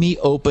make me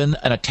open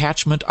an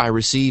attachment I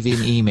receive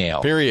in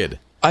email. Period.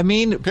 I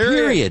mean,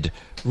 period.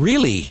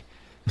 Really.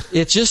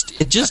 It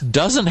just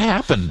doesn't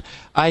happen.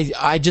 I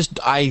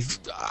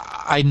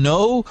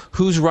know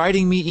who's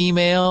writing me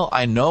email.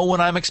 I know when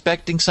I'm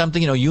expecting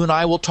something. You and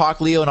I will talk,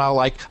 Leo, and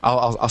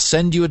I'll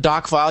send you a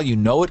doc file. You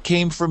know it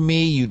came from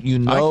me. You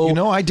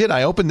know. I did.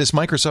 I opened this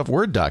Microsoft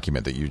Word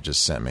document that you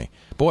just sent me.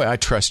 Boy, I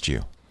trust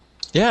you.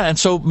 Yeah, and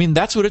so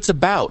that's what it's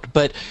about.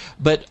 But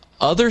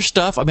other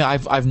stuff,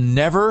 I've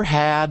never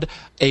had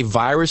a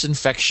virus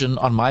infection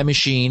on my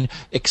machine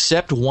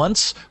except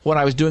once when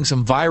I was doing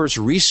some virus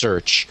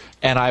research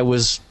and I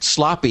was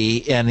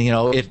sloppy and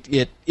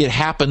it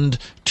happened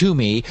to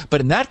me.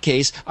 But in that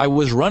case, I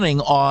was running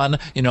on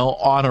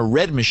a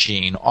red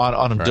machine,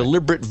 on a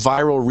deliberate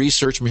viral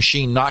research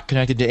machine, not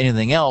connected to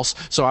anything else.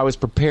 So I was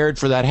prepared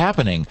for that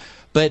happening.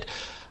 But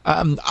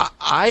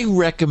I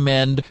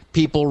recommend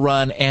people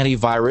run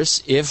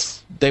antivirus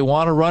if they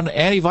want to run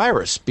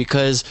antivirus,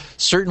 because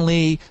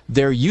certainly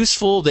they're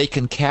useful. They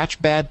can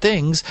catch bad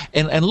things.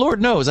 And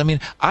Lord knows,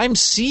 I'm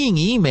seeing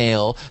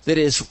email that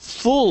is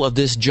full of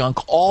this junk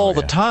all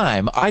the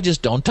time. I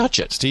just don't touch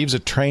it. Steve's a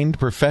trained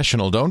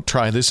professional. Don't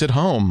try this at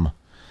home.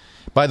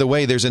 By the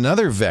way, there's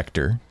another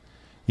vector.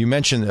 You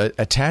mentioned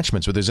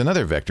attachments, but there's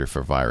another vector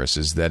for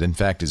viruses that, in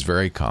fact, is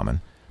very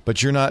common.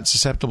 But you're not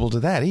susceptible to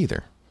that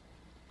either.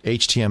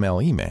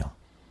 HTML email.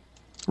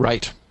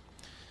 Right.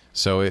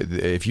 So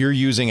if you're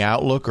using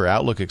Outlook or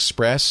Outlook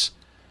Express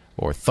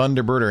or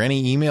Thunderbird or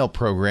any email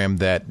program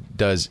that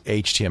does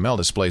HTML,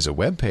 displays a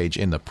web page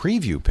in the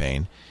preview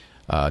pane,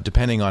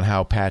 depending on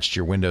how patched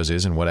your Windows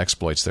is and what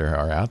exploits there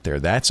are out there,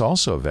 that's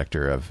also a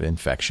vector of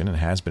infection and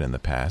has been in the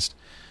past.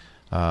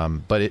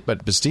 But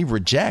Steve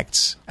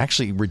rejects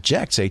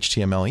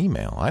HTML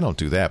email. I don't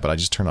do that, but I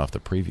just turn off the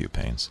preview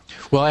panes.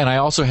 Well, and I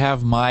also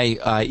have my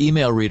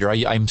email reader.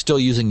 I'm still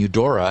using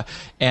Eudora,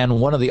 and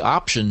one of the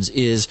options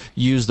is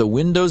use the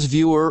Windows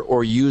viewer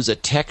or use a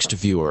text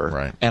viewer.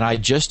 Right. And I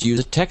just use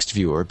a text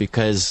viewer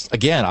because,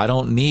 again, I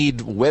don't need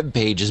web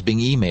pages being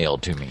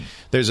emailed to me.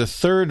 There's a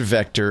third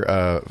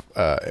vector,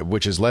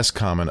 which is less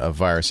common, of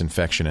virus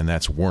infection, and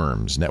that's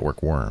worms,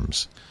 network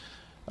worms.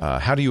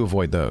 How do you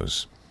avoid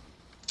those?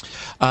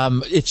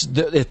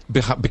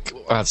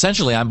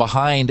 Essentially, I'm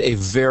behind a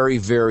very,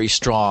 very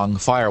strong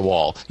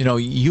firewall.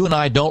 You and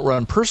I don't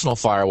run personal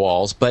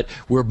firewalls, but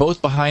we're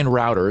both behind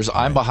routers.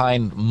 Right. I'm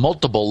behind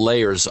multiple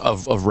layers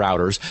of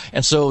routers,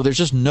 and so there's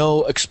just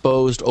no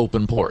exposed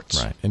open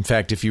ports. Right. In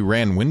fact, if you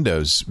ran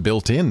Windows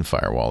built-in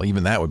firewall,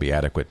 even that would be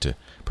adequate to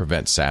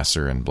prevent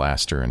Sasser and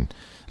Blaster and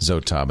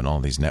Zotab and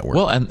all these networks.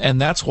 Well, and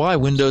that's why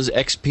Windows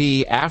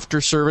XP, after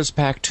Service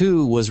Pack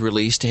 2 was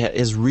released,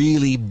 has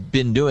really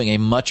been doing a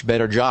much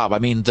better job.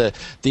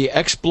 The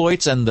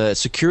exploits and the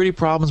security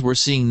problems we're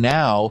seeing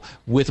now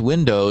with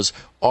Windows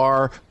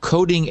are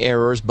coding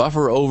errors,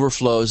 buffer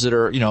overflows that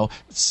are,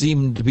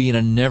 seem to be in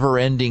a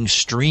never-ending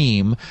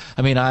stream.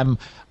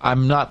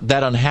 I'm not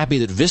that unhappy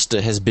that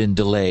Vista has been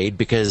delayed,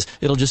 because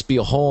it'll just be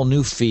a whole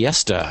new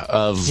fiesta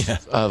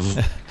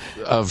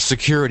of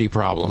security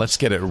problems. Let's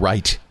get it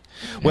right.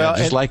 Well,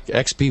 just like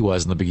XP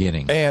was in the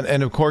beginning.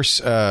 And of course,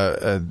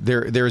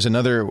 there is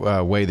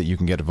another way that you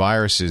can get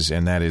viruses,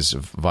 and that is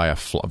via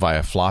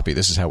floppy.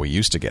 This is how we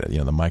used to get it.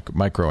 The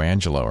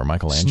Michelangelo.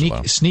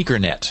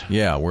 Sneakernet.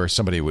 Yeah, where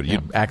somebody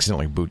you'd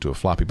accidentally boot to a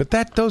floppy. But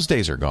those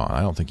days are gone.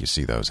 I don't think you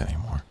see those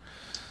anymore.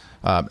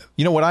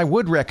 What I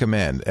would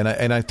recommend, and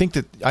I think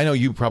that I know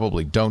you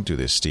probably don't do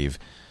this, Steve.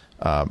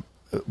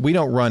 We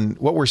don't run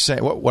what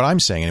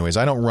I'm saying anyways.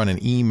 I don't run an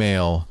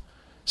email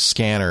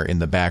scanner in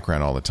the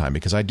background all the time,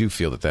 because I do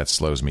feel that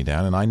slows me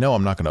down, and I know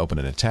I'm not going to open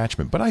an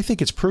attachment, but I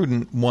think it's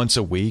prudent once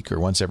a week or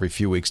once every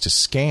few weeks to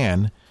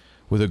scan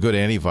with a good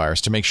antivirus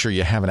to make sure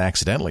you haven't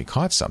accidentally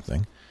caught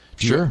something.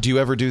 Do you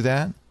ever do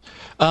that?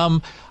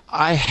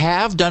 I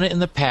have done it in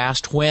the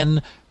past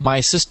when my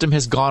system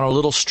has gone a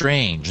little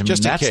strange. I mean,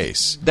 Just in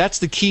case. That's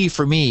the key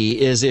for me,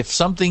 is if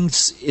something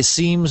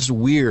seems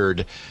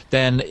weird,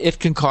 then it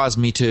can cause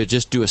me to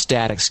just do a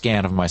static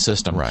scan of my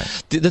system. Right.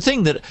 The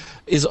thing that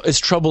is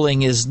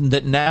troubling is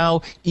that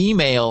now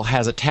email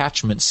has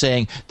attachments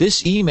saying,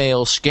 this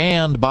email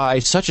scanned by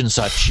such and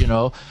such,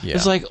 Yeah.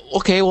 It's like,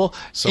 okay, well,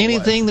 So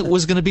anything that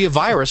was going to be a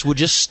virus would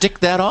just stick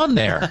that on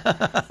there.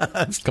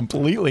 It's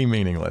completely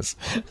meaningless.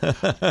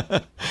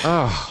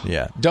 Oh.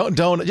 Yeah. Don't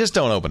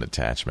open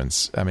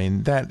attachments. I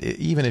mean, that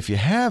even if you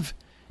have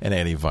an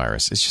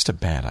antivirus, it's just a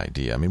bad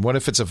idea. I mean, what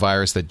if it's a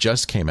virus that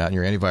just came out and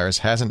your antivirus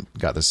hasn't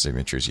got the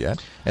signatures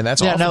yet? And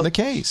that's often the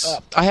case.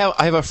 I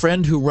have a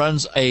friend who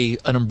runs an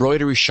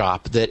embroidery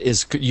shop that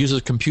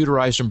uses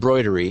computerized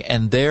embroidery,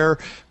 and they're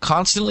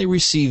constantly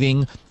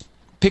receiving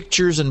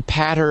pictures and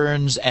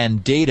patterns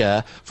and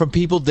data from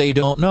people they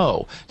don't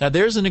know. Now,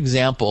 there's an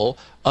example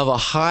of a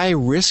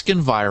high-risk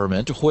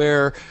environment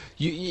where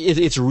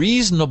it's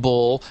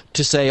reasonable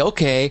to say,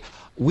 okay,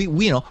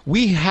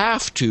 we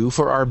have to,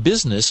 for our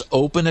business,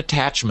 open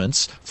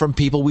attachments from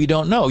people we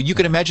don't know. You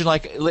can imagine,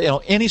 like,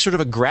 any sort of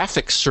a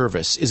graphics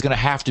service is going to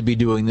have to be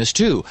doing this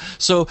too.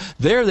 So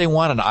there, they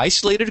want an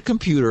isolated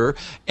computer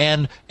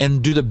and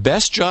do the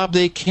best job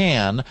they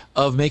can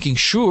of making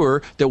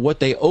sure that what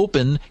they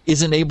open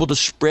isn't able to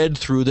spread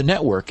through the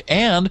network.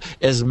 And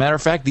as a matter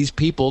of fact, these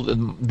people,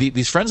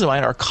 these friends of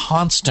mine, are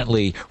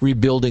constantly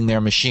rebuilding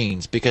their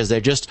machines because they're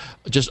just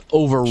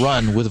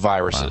overrun with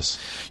viruses.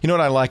 Wow. You know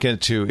what I liken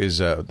it to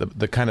is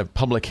the kind of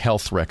public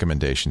health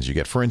recommendations you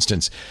get. For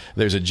instance,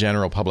 there's a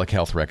general public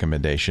health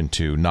recommendation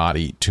to not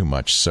eat too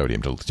much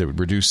sodium, to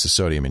reduce the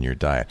sodium in your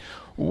diet.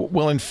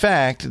 Well, in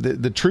fact,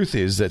 the truth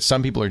is that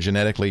some people are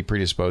genetically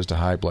predisposed to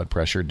high blood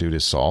pressure due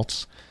to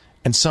salts,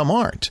 and some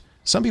aren't.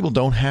 Some people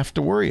don't have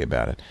to worry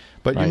about it.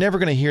 But You're never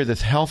going to hear the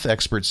health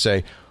experts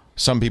say,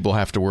 some people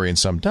have to worry and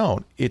some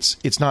don't.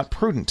 It's not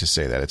prudent to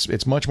say that.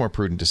 It's much more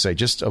prudent to say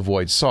just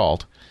avoid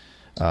salt.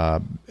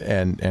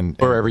 And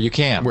wherever you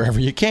can,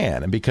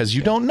 and because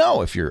you don't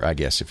know if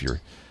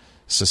you're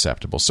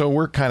susceptible. So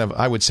we're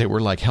I would say we're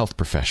like health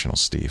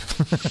professionals, Steve.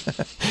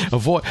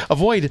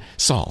 avoid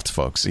salt,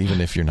 folks,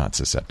 even if you're not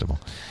susceptible.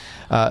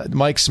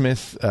 Mike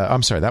Smith,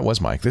 I'm sorry, that was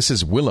Mike. This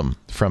is Willem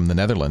from the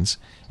Netherlands.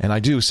 And I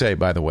do say,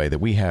 by the way, that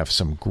we have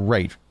some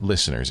great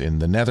listeners in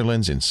the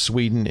Netherlands, in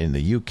Sweden, in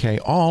the UK,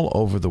 all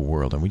over the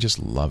world. And we just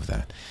love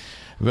that.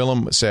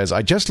 Willem says,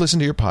 I just listened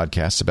to your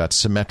podcasts about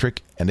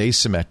symmetric and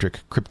asymmetric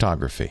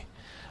cryptography.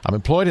 I'm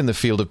employed in the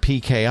field of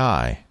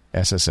PKI,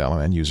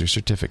 SSL, and user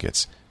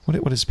certificates.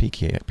 What does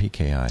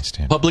PKI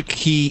stand for? Public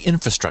Key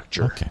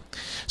Infrastructure. Okay.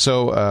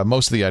 So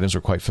most of the items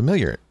were quite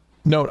familiar.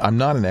 Note, I'm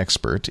not an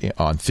expert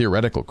on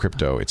theoretical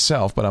crypto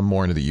itself, but I'm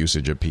more into the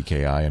usage of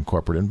PKI in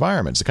corporate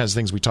environments, the kinds of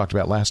things we talked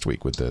about last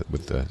week with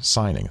the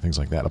signing, things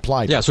like that.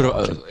 Applied. Yeah, sort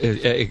of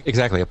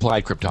exactly,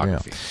 applied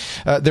cryptography.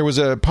 Yeah. There was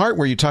a part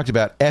where you talked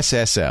about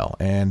SSL,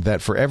 and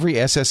that for every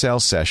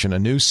SSL session, a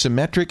new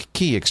symmetric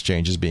key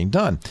exchange is being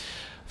done.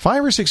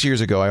 5 or 6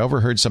 years ago, I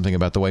overheard something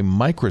about the way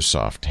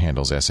Microsoft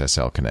handles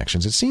SSL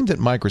connections. It seemed that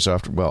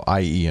Microsoft, well,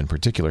 IE in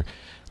particular,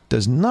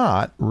 does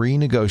not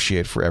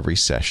renegotiate for every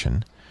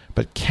session,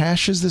 but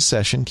caches the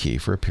session key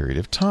for a period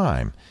of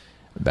time.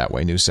 That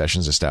way, new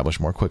sessions establish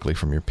more quickly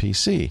from your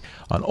PC.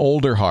 On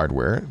older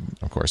hardware,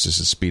 of course, this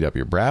is speed up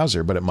your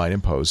browser, but it might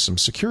impose some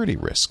security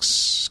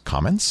risks.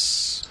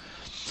 Comments?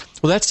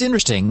 Well, that's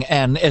interesting,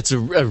 and it's a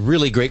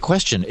really great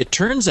question. It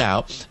turns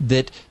out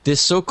that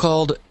this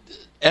so-called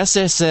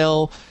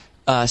SSL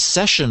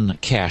session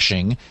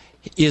caching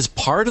is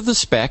part of the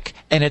spec,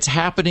 and it's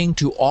happening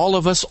to all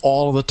of us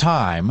all the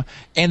time,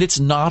 and it's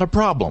not a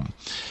problem.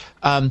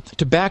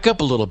 To back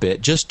up a little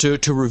bit, just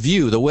to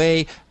review, the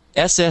way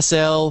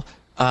SSL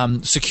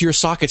secure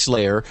sockets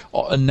layer,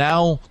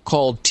 now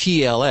called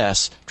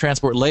TLS,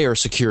 transport layer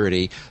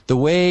security, the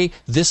way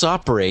this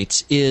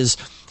operates is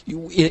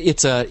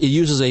it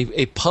uses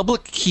a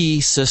public key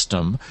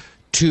system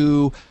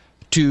to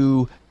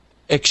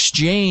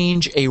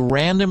exchange a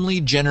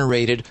randomly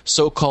generated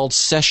so-called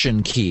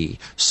session key.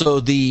 So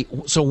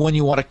when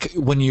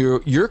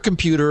your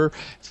computer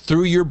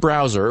through your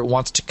browser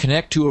wants to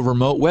connect to a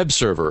remote web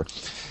server,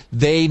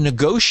 they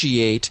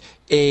negotiate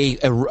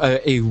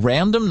a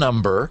random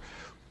number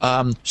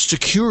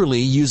securely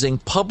using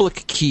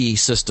public key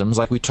systems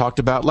like we talked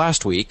about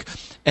last week,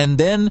 and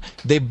then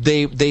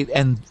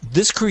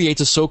this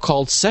creates a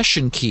so-called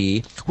session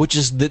key, which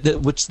is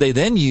which they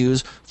then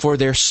use for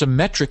their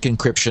symmetric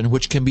encryption,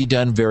 which can be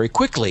done very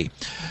quickly.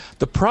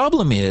 The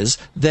problem is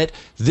that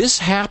this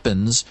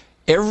happens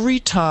every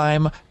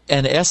time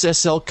an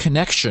SSL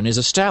connection is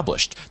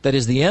established. That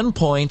is, the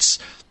endpoints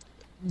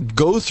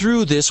go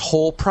through this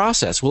whole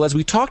process. Well, as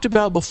we talked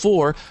about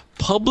before,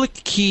 public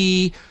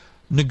key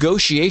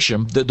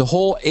negotiation, the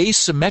whole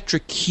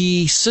asymmetric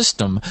key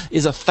system,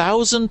 is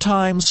 1,000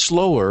 times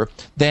slower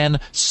than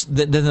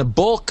the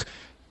bulk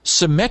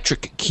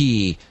symmetric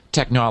key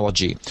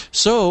technology.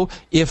 So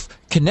if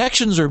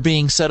connections are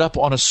being set up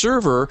on a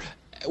server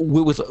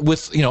with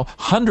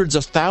hundreds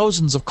of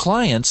thousands of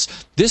clients,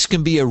 this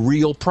can be a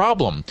real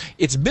problem.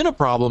 It's been a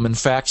problem, in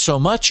fact, so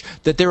much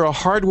that there are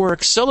hardware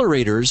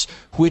accelerators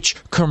which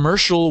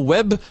commercial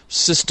web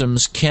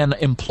systems can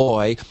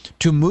employ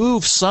to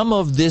move some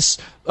of this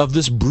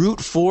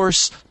brute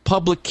force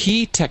public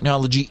key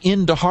technology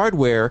into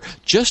hardware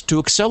just to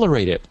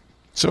accelerate it.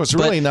 So it's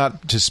really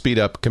not to speed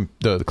up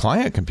the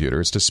client computer;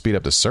 it's to speed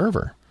up the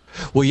server.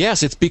 Well,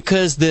 yes, it's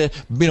because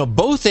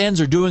both ends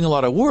are doing a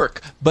lot of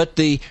work, but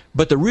the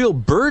real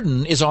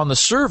burden is on the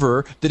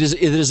server that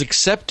is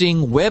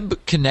accepting web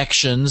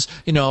connections,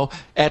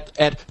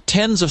 at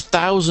tens of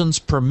thousands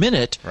per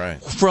minute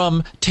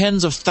from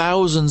tens of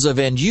thousands of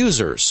end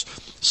users.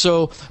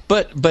 So,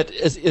 but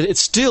it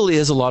still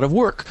is a lot of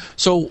work.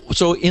 So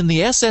in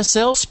the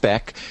SSL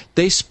spec,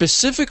 they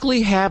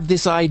specifically have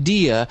this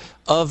idea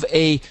of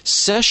a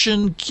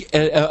session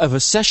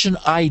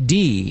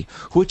ID,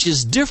 which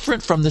is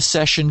different from the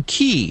session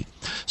key.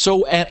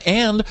 So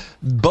and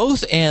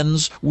both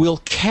ends will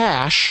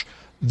cache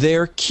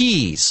their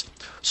keys.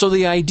 So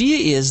the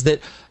idea is that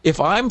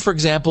if I'm, for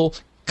example,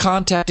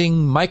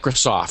 contacting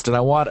Microsoft and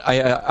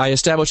I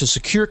establish a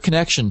secure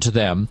connection to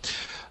them,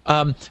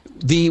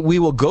 we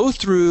will go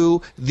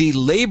through the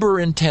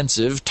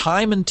labor-intensive,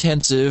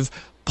 time-intensive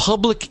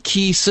public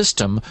key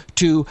system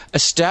to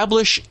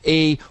establish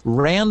a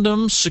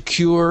random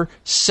secure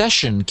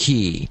session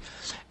key,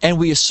 and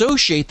we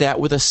associate that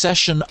with a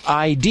session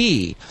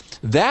ID.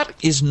 That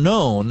is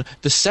known.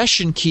 The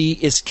session key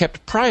is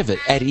kept private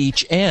at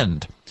each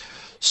end.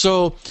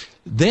 So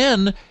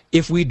then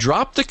if we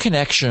drop the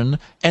connection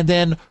and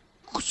then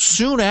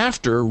soon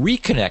after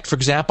reconnect, for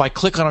example, I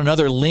click on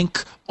another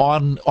link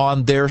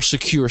on their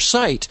secure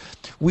site,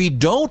 we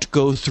don't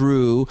go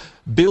through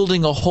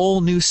building a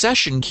whole new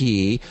session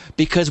key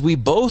because we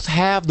both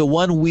have the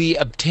one we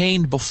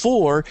obtained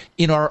before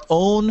in our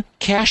own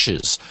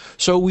caches.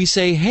 So we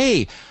say,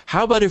 hey,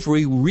 how about if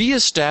we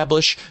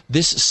reestablish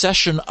this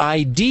session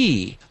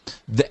ID?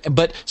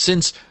 But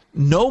since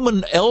no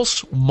one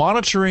else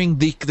monitoring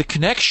the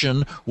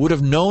connection would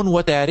have known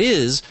what that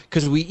is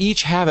because we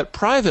each have it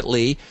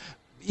privately,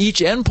 each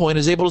endpoint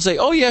is able to say,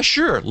 oh, yeah,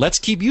 sure, let's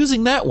keep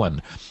using that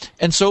one.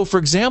 And so, for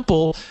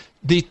example,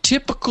 the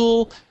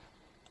typical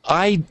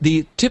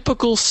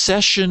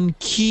session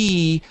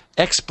key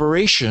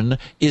expiration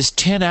is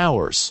 10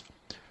 hours,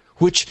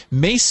 which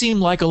may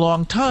seem like a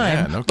long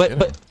time,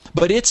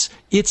 but it's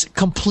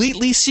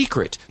completely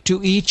secret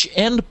to each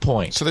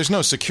endpoint. So there's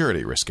no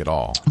security risk at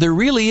all. There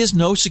really is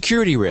no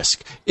security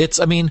risk.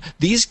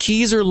 These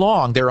keys are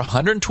long. They're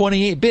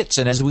 128 bits,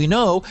 and as we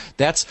know,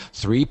 that's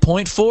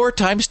 3.4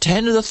 times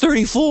 10 to the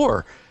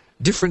 34.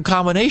 Different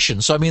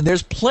combinations. So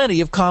there's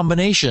plenty of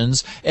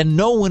combinations, and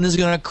no one is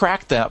going to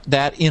crack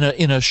that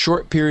in a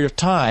short period of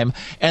time.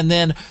 And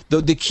then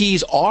the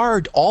keys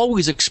are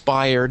always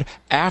expired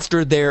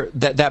after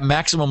that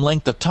maximum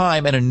length of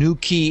time, and a new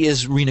key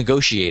is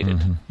renegotiated.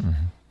 Mm-hmm,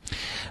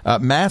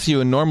 mm-hmm. Matthew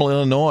in Normal,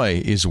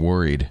 Illinois is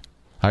worried.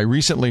 I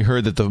recently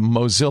heard that the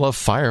Mozilla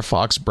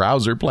Firefox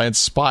browser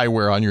plants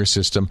spyware on your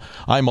system.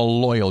 I'm a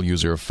loyal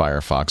user of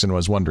Firefox and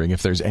was wondering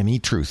if there's any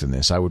truth in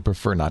this. I would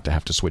prefer not to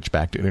have to switch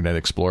back to Internet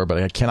Explorer,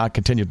 but I cannot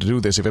continue to do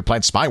this if it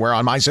plants spyware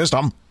on my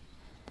system.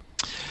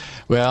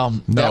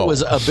 Well, that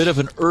was a bit of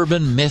an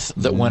urban myth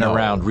that went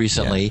around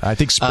recently. Yeah. I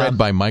think spread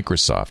by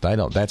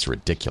Microsoft. That's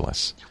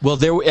ridiculous. Well,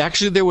 there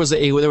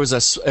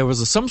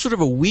was some sort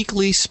of a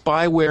weekly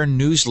spyware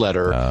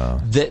newsletter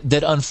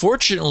that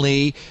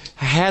unfortunately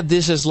had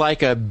this as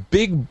like a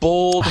big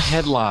bold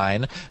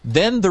headline.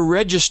 Then the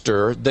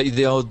Register,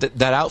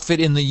 that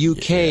outfit in the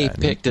UK,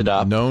 picked it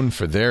up, known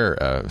for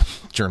their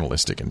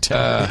journalistic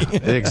integrity.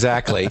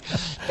 Exactly.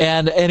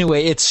 And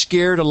anyway, it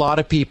scared a lot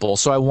of people.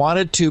 So I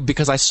wanted to,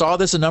 because I saw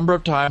this a number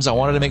of times, I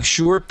wanted to make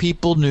sure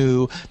people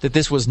knew that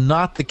this was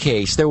not the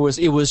case. It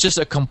was just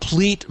a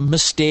complete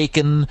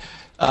mistaken,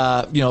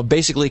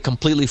 basically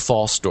completely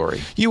false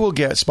story. You will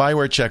get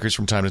spyware checkers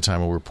from time to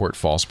time will report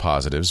false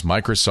positives.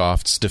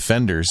 Microsoft's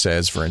Defender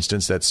says, for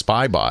instance, that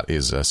Spybot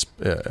is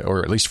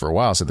or at least for a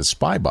while said that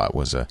Spybot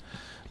was a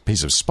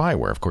piece of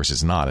spyware. Of course,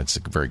 it's not. It's a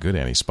very good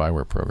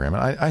anti-spyware program.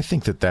 And I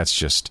think that's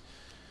just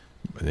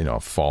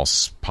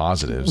false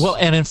positives. Well,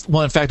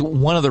 in fact,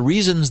 one of the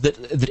reasons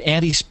that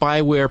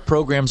anti-spyware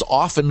programs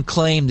often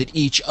claim that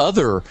each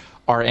other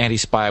are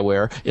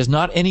anti-spyware is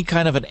not any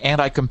kind of an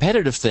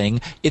anti-competitive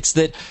thing. It's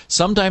that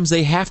sometimes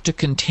they have to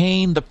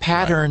contain the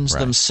patterns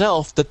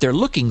themselves that they're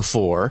looking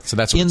for. So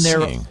that's what it's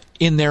seeing.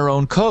 In their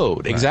own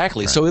code.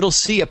 Exactly. So it'll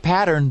see a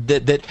pattern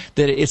that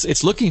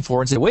it's looking for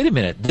and say, wait a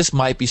minute, this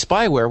might be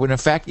spyware, when in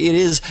fact it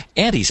is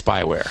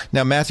anti-spyware.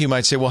 Now, Matthew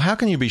might say, well, how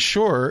can you be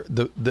sure?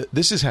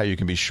 This is how you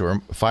can be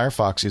sure.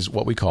 Firefox is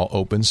what we call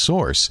open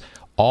source.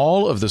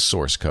 All of the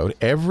source code,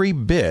 every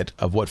bit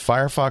of what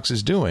Firefox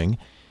is doing,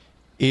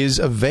 is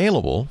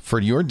available for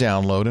your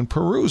download and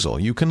perusal.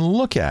 You can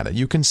look at it.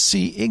 You can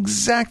see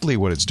exactly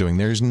what it's doing.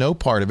 There's no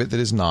part of it that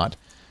is not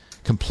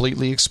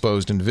completely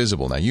exposed and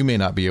visible. Now, you may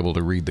not be able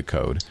to read the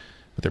code.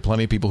 but there are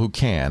plenty of people who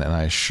can, and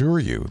I assure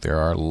you there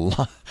are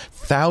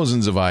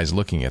thousands of eyes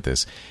looking at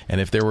this, and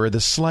if there were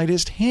the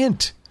slightest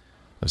hint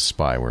of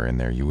spyware in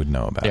there, you would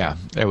know about it. Yeah,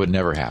 it would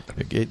never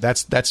happen.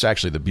 That's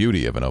actually the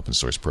beauty of an open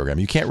source program.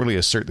 You can't really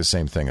assert the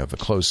same thing of a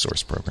closed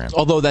source program.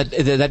 Although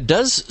that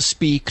does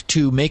speak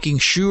to making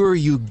sure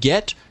you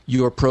get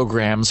your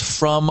programs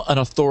from an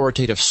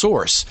authoritative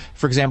source.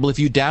 For example, if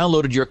you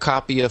downloaded your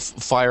copy of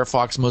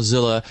Firefox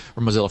Mozilla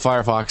or Mozilla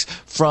Firefox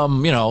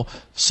from,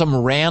 some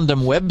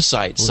random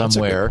website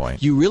somewhere,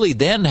 you really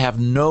then have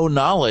no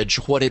knowledge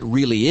what it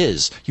really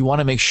is. You want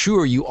to make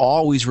sure you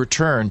always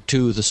return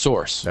to the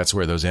source. That's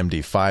where those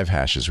MD5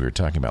 hashes we were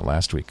talking about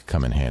last week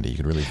come in handy. You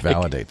can really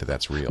validate that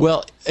that's real.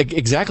 Well,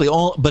 exactly.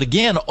 But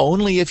again,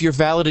 only if you're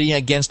validating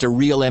against a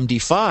real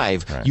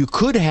MD5. Right. You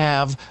could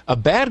have a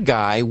bad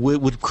guy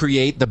would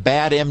create the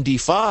bad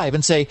MD5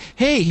 and say,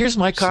 hey, here's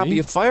my copy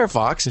of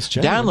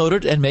Firefox. Download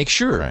it and make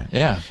sure. Right.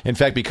 Yeah. In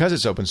fact, because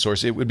it's open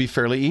source, it would be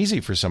fairly easy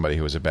for somebody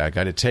who was a bad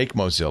guy to take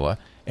Mozilla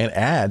and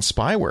add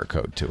spyware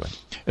code to it.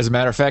 As a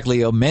matter of fact,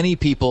 Leo, many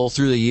people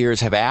through the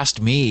years have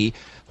asked me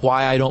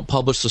why I don't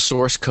publish the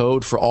source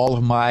code for all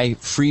of my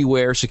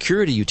freeware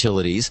security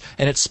utilities,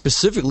 and it's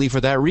specifically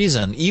for that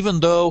reason.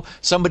 Even though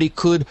somebody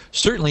could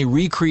certainly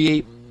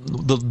recreate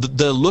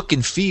the look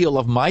and feel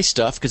of my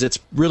stuff, because it's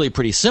really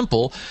pretty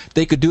simple,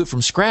 they could do it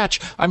from scratch.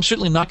 I'm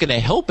certainly not going to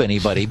help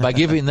anybody by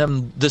giving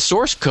them the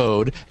source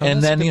code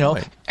and then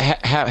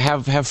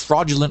have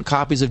fraudulent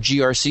copies of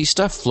GRC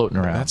stuff floating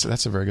around.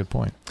 That's a very good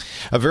point.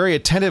 A very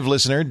attentive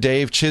listener,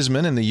 Dave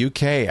Chisman in the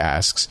UK,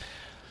 asks,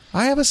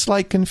 I have a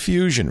slight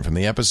confusion from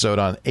the episode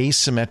on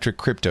asymmetric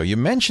crypto. You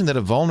mentioned that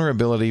a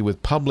vulnerability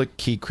with public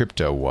key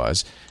crypto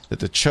was that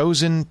the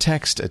chosen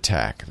text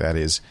attack, that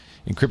is,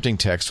 encrypting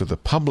text with a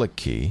public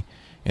key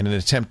in an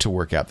attempt to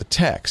work out the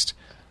text.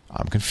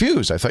 I'm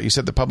confused. I thought you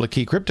said the public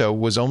key crypto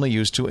was only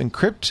used to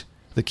encrypt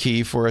the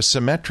key for a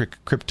symmetric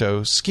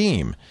crypto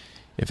scheme.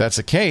 If that's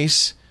the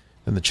case,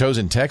 then the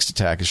chosen text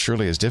attack is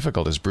surely as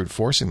difficult as brute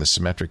forcing the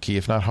symmetric key,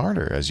 if not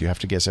harder, as you have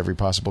to guess every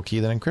possible key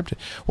that encrypted.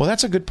 Well,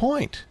 that's a good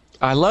point.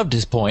 I loved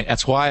his point.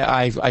 That's why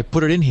I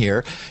put it in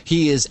here.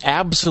 He is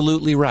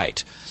absolutely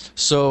right.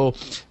 So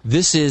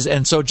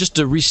just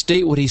to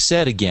restate what he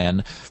said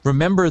again,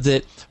 remember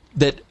that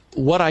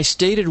what I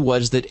stated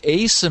was that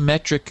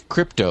asymmetric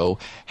crypto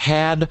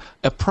had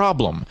a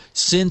problem.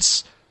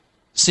 Since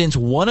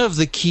one of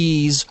the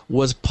keys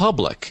was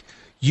public,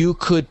 you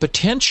could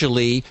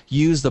potentially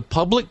use the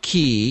public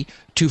key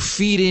to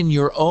feed in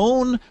your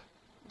own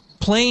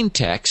plain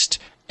text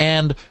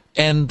and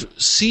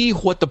see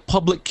what the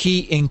public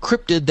key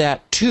encrypted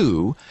that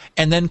to,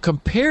 and then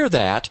compare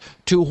that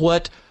to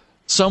what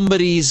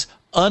somebody's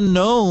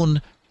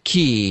unknown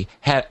key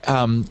had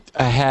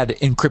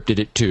encrypted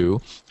it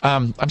to.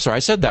 I'm sorry, I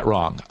said that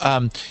wrong.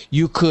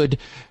 You could.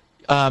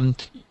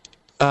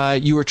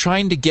 You were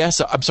trying to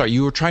guess.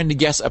 You were trying to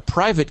guess a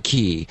private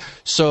key.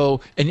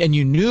 So, and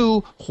you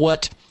knew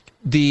what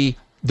the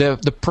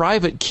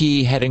private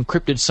key had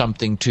encrypted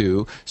something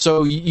to,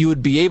 so you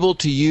would be able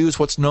to use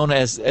what's known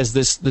as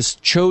this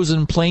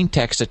chosen plain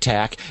text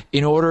attack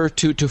in order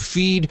to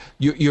feed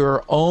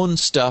your own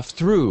stuff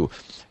through.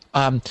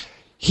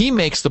 He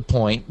makes the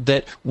point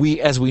that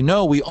as we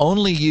know, we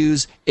only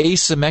use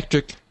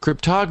asymmetric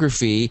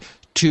cryptography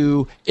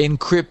to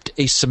encrypt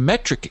a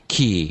symmetric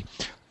key.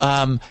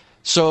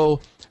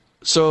 So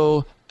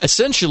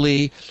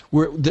essentially,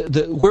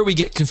 where we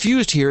get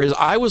confused here is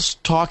I was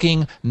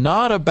talking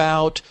not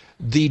about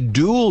the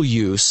dual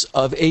use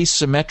of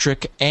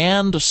asymmetric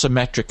and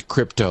symmetric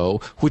crypto,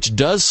 which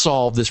does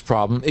solve this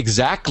problem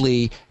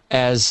exactly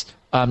as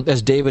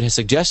David has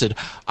suggested.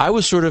 I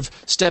was sort of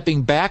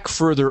stepping back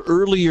further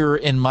earlier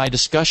in my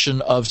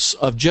discussion of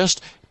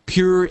just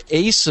pure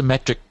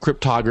asymmetric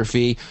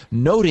cryptography,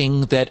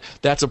 noting that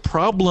that's a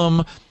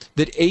problem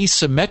that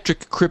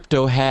asymmetric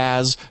crypto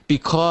has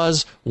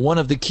because one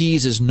of the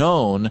keys is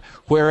known,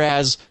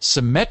 whereas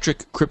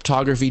symmetric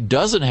cryptography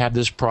doesn't have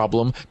this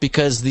problem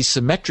because the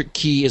symmetric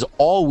key is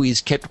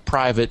always kept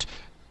private.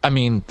 I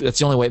mean, that's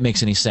the only way it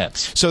makes any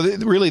sense. So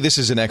really, this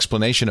is an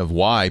explanation of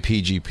why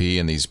PGP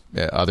and these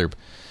other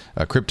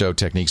crypto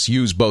techniques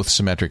use both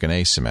symmetric and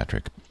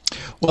asymmetric.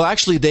 Well,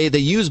 actually, they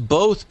use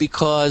both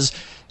because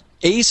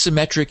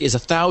asymmetric is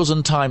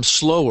 1,000 times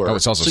slower. Oh,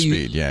 it's also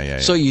speed.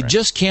 So you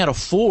just can't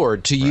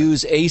afford to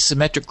use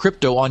asymmetric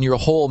crypto on your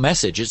whole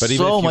message. It's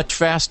so much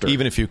faster.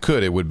 Even if you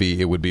could, it would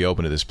be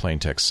open to this plain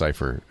text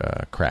cipher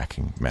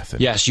cracking method.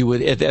 Yes, you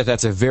would.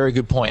 That's a very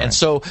good point. Right. And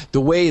so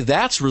the way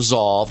that's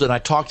resolved, and I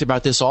talked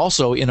about this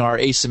also in our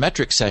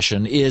asymmetric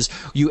session, is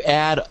you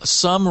add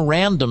some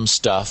random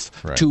stuff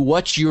to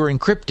what you're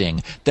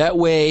encrypting. That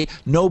way,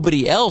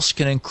 nobody else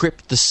can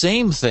encrypt the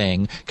same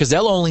thing because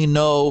they'll only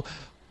know,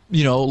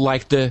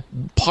 like the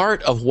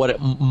part of what it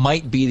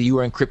might be that you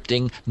are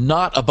encrypting,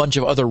 not a bunch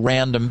of other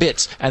random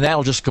bits, and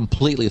that'll just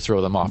completely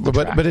throw them off the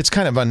track. But it's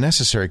kind of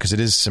unnecessary because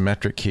it is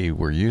symmetric key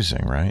we're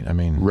using, right? I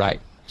mean,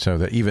 right. So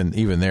that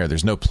even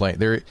there's no plain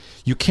there.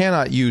 You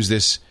cannot use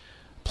this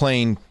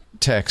plain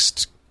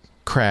text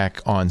crack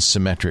on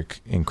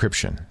symmetric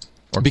encryption.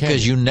 Or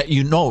because you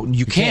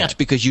can't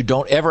because you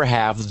don't ever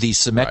have the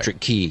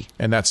symmetric key.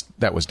 And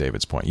that was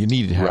David's point. You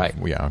need to have Right.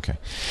 Yeah, okay.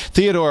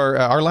 Theodore,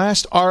 our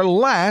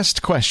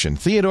last question.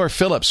 Theodore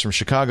Phillips from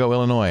Chicago,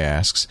 Illinois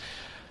asks,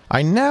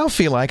 I now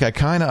feel like I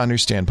kind of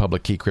understand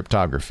public key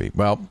cryptography.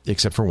 Well,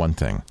 except for one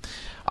thing.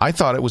 I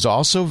thought it was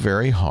also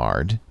very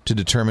hard to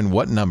determine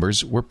what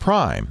numbers were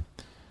prime.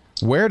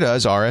 Where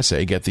does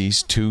RSA get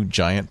these two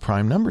giant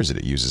prime numbers that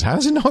it uses? How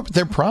does it know if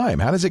they're prime?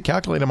 How does it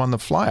calculate them on the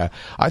fly?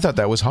 I thought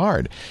that was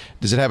hard.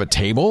 Does it have a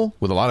table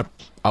with a lot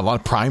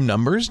of prime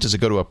numbers? Does it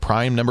go to a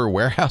prime number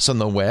warehouse on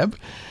the web?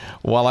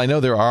 While I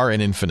know there are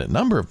an infinite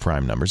number of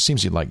prime numbers, it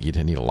seems like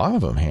you'd need a lot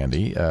of them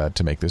handy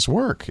to make this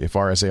work. If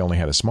RSA only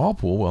had a small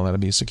pool, well,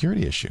 that'd be a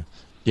security issue.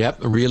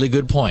 Yep, a really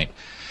good point.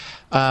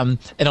 And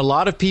a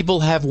lot of people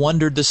have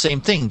wondered the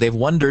same thing. They've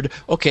wondered,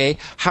 okay,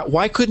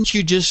 why couldn't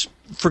you just,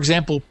 for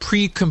example,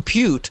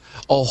 pre-compute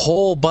a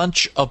whole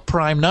bunch of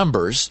prime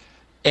numbers?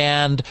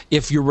 And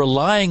if you're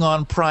relying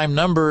on prime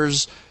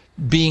numbers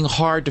being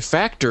hard to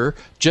factor,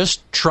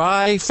 just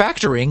try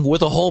factoring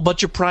with a whole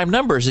bunch of prime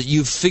numbers that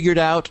you've figured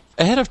out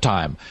ahead of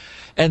time.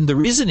 And the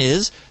reason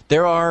is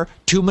there are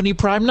too many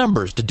prime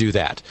numbers to do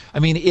that. I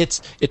mean,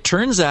 it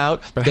turns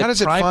out But how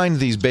does it find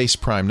these base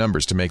prime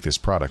numbers to make this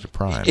product of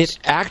primes? It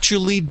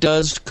actually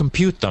does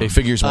compute them. It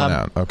figures one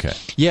out. Okay.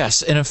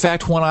 Yes, and in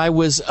fact, when I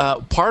was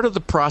part of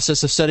the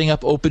process of setting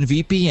up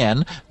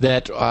OpenVPN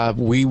that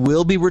we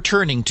will be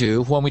returning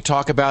to when we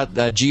talk about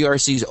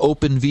GRC's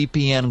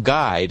OpenVPN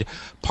guide,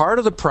 part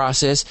of the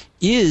process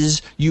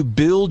is you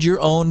build your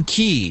own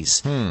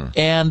keys,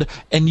 and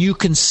you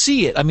can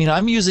see it. I mean,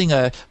 I'm using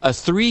a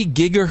 3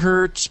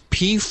 gigahertz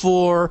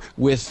P4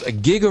 with a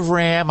gig of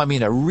RAM. I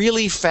mean, a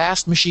really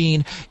fast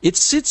machine. It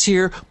sits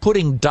here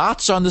putting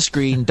dots on the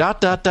screen, dot,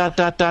 dot, dot,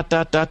 dot, dot,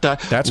 dot, dot,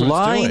 dot, That's what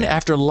line it's doing.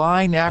 after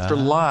line after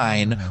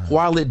line,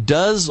 while it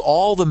does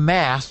all the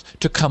math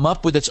to come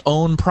up with its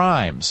own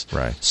primes.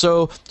 Right.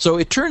 So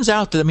it turns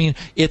out that, I mean,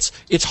 it's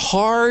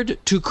hard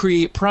to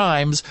create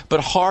primes,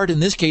 but hard in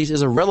this case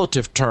is a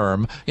relative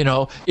term. You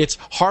know, it's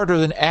harder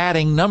than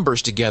adding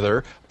numbers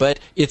together, but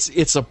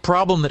it's a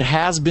problem that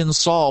has been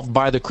solved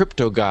by the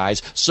crypto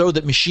guys so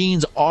that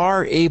machines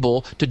are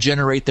able to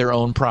generate their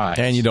own primes.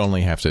 And you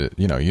only have to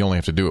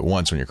do it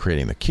once when you're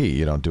creating the key.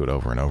 You don't do it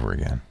over and over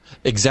again.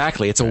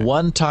 Exactly. It's a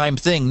one-time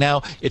thing.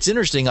 Now, it's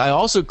interesting. I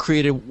also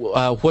created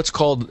what's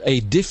called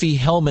a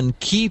Diffie-Hellman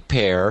key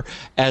pair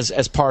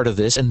as part of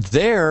this, and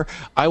there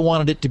I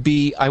wanted a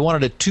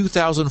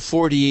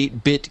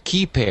 2048-bit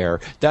key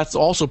pair. That's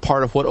also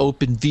part of what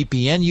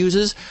OpenVPN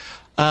uses.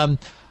 I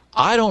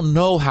don't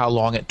know how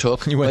long it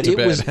took, You went but to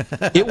bed.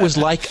 it was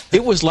like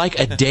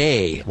a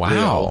day. Wow. You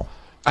know?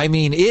 I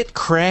mean, it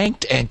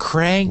cranked and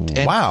cranked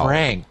and Wow.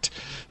 cranked.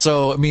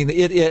 So I mean,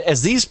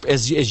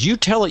 as you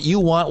tell it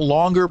you want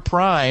longer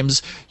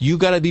primes, you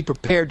got to be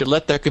prepared to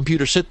let that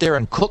computer sit there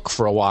and cook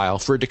for a while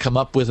for it to come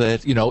up with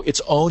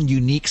its own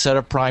unique set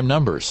of prime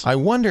numbers. I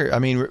wonder, I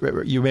mean,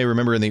 you may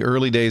remember in the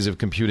early days of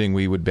computing,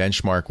 we would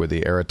benchmark with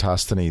the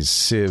Eratosthenes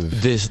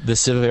sieve. The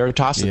sieve of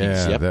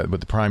Eratosthenes, Yeah,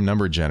 with the prime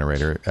number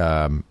generator.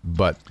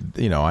 But,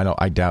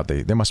 I doubt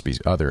there must be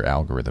other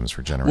algorithms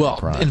for generating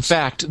primes. In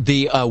fact,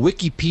 the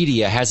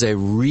Wikipedia has a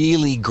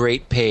really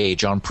great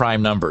page on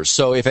prime numbers.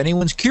 So if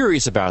anyone's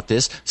curious about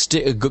this,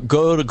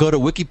 go to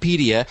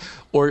Wikipedia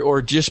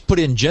or just put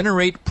in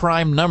generate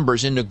prime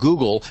numbers into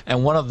Google,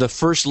 and one of the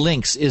first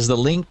links is the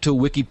link to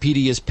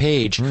Wikipedia's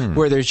page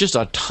where there's just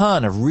a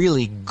ton of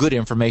really good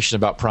information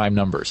about prime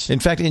numbers. In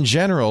fact, in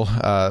general,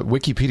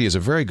 Wikipedia is a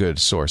very good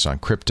source on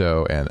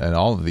crypto and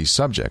all of these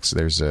subjects.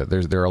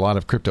 There are a lot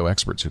of crypto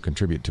experts who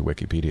contribute to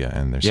Wikipedia,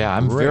 and there's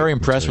I'm great very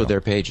impressed with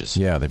material. their pages.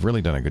 Yeah, they've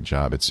really done a good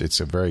job. It's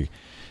a very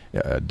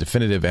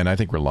definitive and I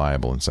think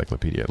reliable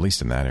encyclopedia, at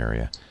least in that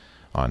area,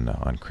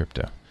 on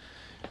crypto.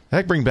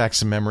 That bring back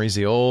some memories.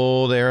 The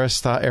old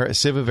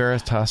sieve of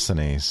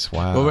Eratosthenes.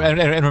 Wow. Well, and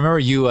remember,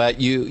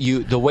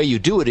 you the way you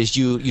do it is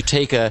you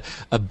take a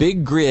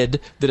big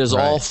grid that is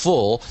all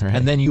full,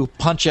 and then you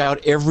punch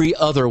out every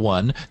other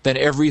one, then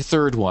every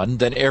third one,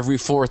 then every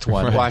fourth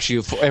one. Right. Well,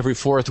 actually, every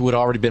fourth would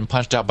already been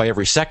punched out by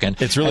every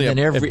second. It's really and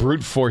a then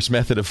brute force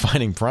method of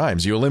finding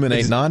primes. You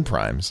eliminate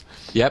non-primes.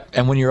 Yep,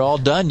 and when you're all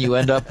done, you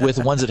end up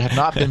with ones that have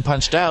not been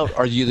punched out,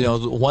 or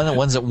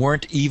ones that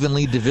weren't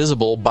evenly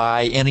divisible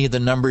by any of the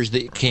numbers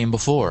that came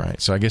before.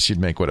 Right. So I guess you'd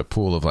make a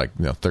pool of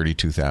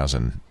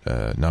 32,000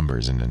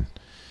 numbers and then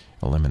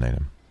eliminate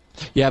them.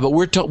 Yeah, but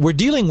we're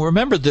dealing.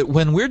 Remember that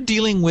when we're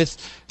dealing with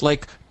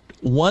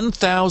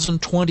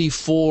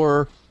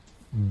 1024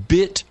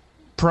 bit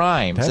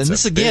primes, That's and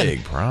this a again,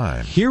 big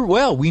prime. Here,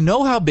 we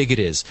know how big it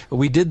is.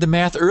 We did the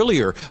math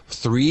earlier.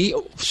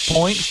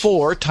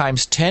 3.4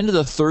 times 10 to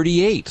the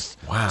 38th.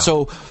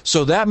 Wow.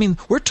 So that means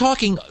we're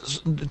talking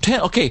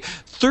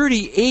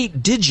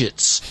 38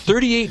 digits,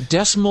 38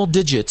 decimal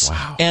digits.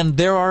 Wow. And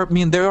there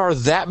are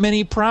that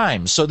many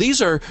primes. So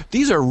these are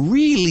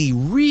really,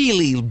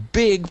 really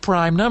big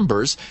prime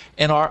numbers,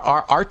 and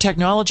our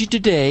technology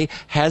today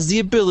has the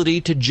ability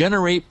to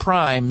generate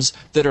primes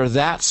that are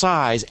that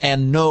size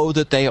and know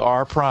that they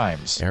are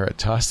primes.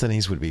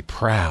 Eratosthenes would be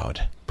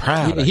proud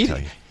Proud, I tell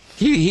you.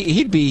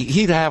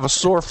 He'd have a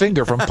sore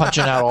finger from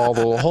punching out all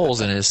the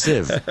holes in his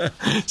sieve.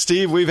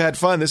 Steve, we've had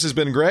fun. This has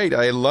been great.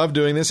 I love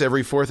doing this.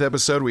 Every fourth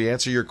episode, we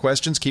answer your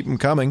questions. Keep them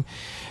coming,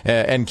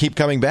 and keep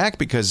coming back,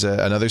 because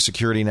another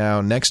Security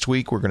Now next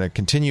week. We're going to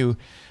continue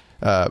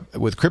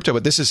with crypto,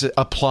 but this is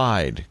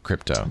applied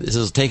crypto. This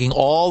is taking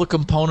all the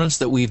components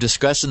that we've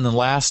discussed in the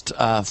last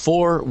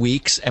 4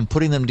 weeks and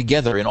putting them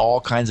together in all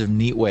kinds of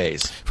neat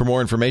ways. For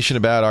more information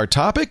about our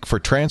topic, for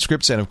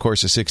transcripts, and of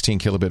course a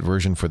 16-kilobit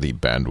version for the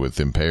bandwidth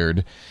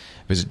impaired,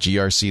 visit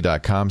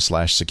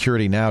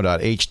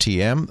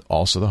grc.com/securitynow.htm.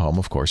 Also the home,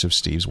 of course, of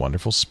Steve's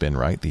wonderful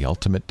SpinRite, the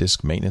ultimate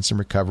disk maintenance and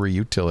recovery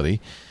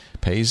utility.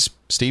 Pays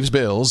Steve's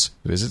bills.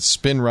 Visit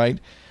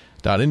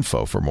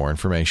SpinRite.info for more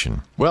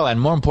information. Well,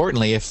 and more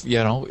importantly, if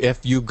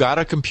you've got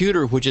a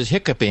computer which is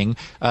hiccuping,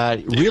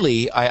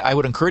 really, I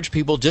would encourage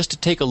people just to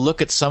take a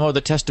look at some of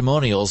the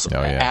testimonials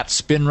at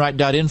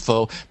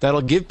SpinRite.info.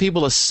 That'll give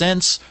people a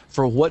sense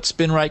for what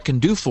SpinRite can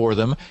do for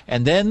them.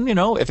 And then,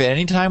 if at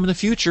any time in the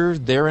future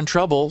they're in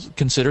trouble,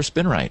 consider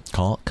SpinRite.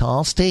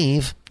 Call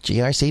Steve.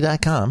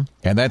 grc.com.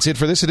 And that's it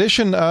for this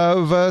edition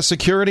of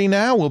Security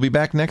Now. We'll be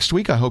back next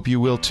week. I hope you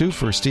will too.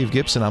 For Steve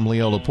Gibson, I'm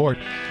Leo Laporte.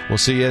 We'll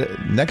see you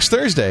next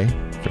Thursday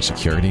for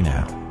Security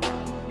Now.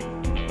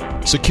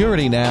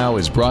 Security Now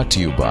is brought to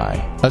you by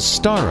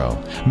Astaro,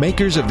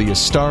 makers of the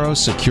Astaro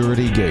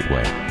Security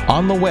Gateway.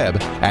 On the web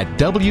at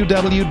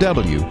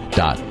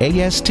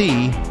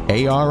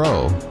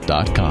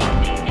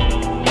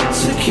www.astaro.com.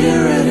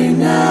 Security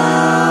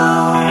Now.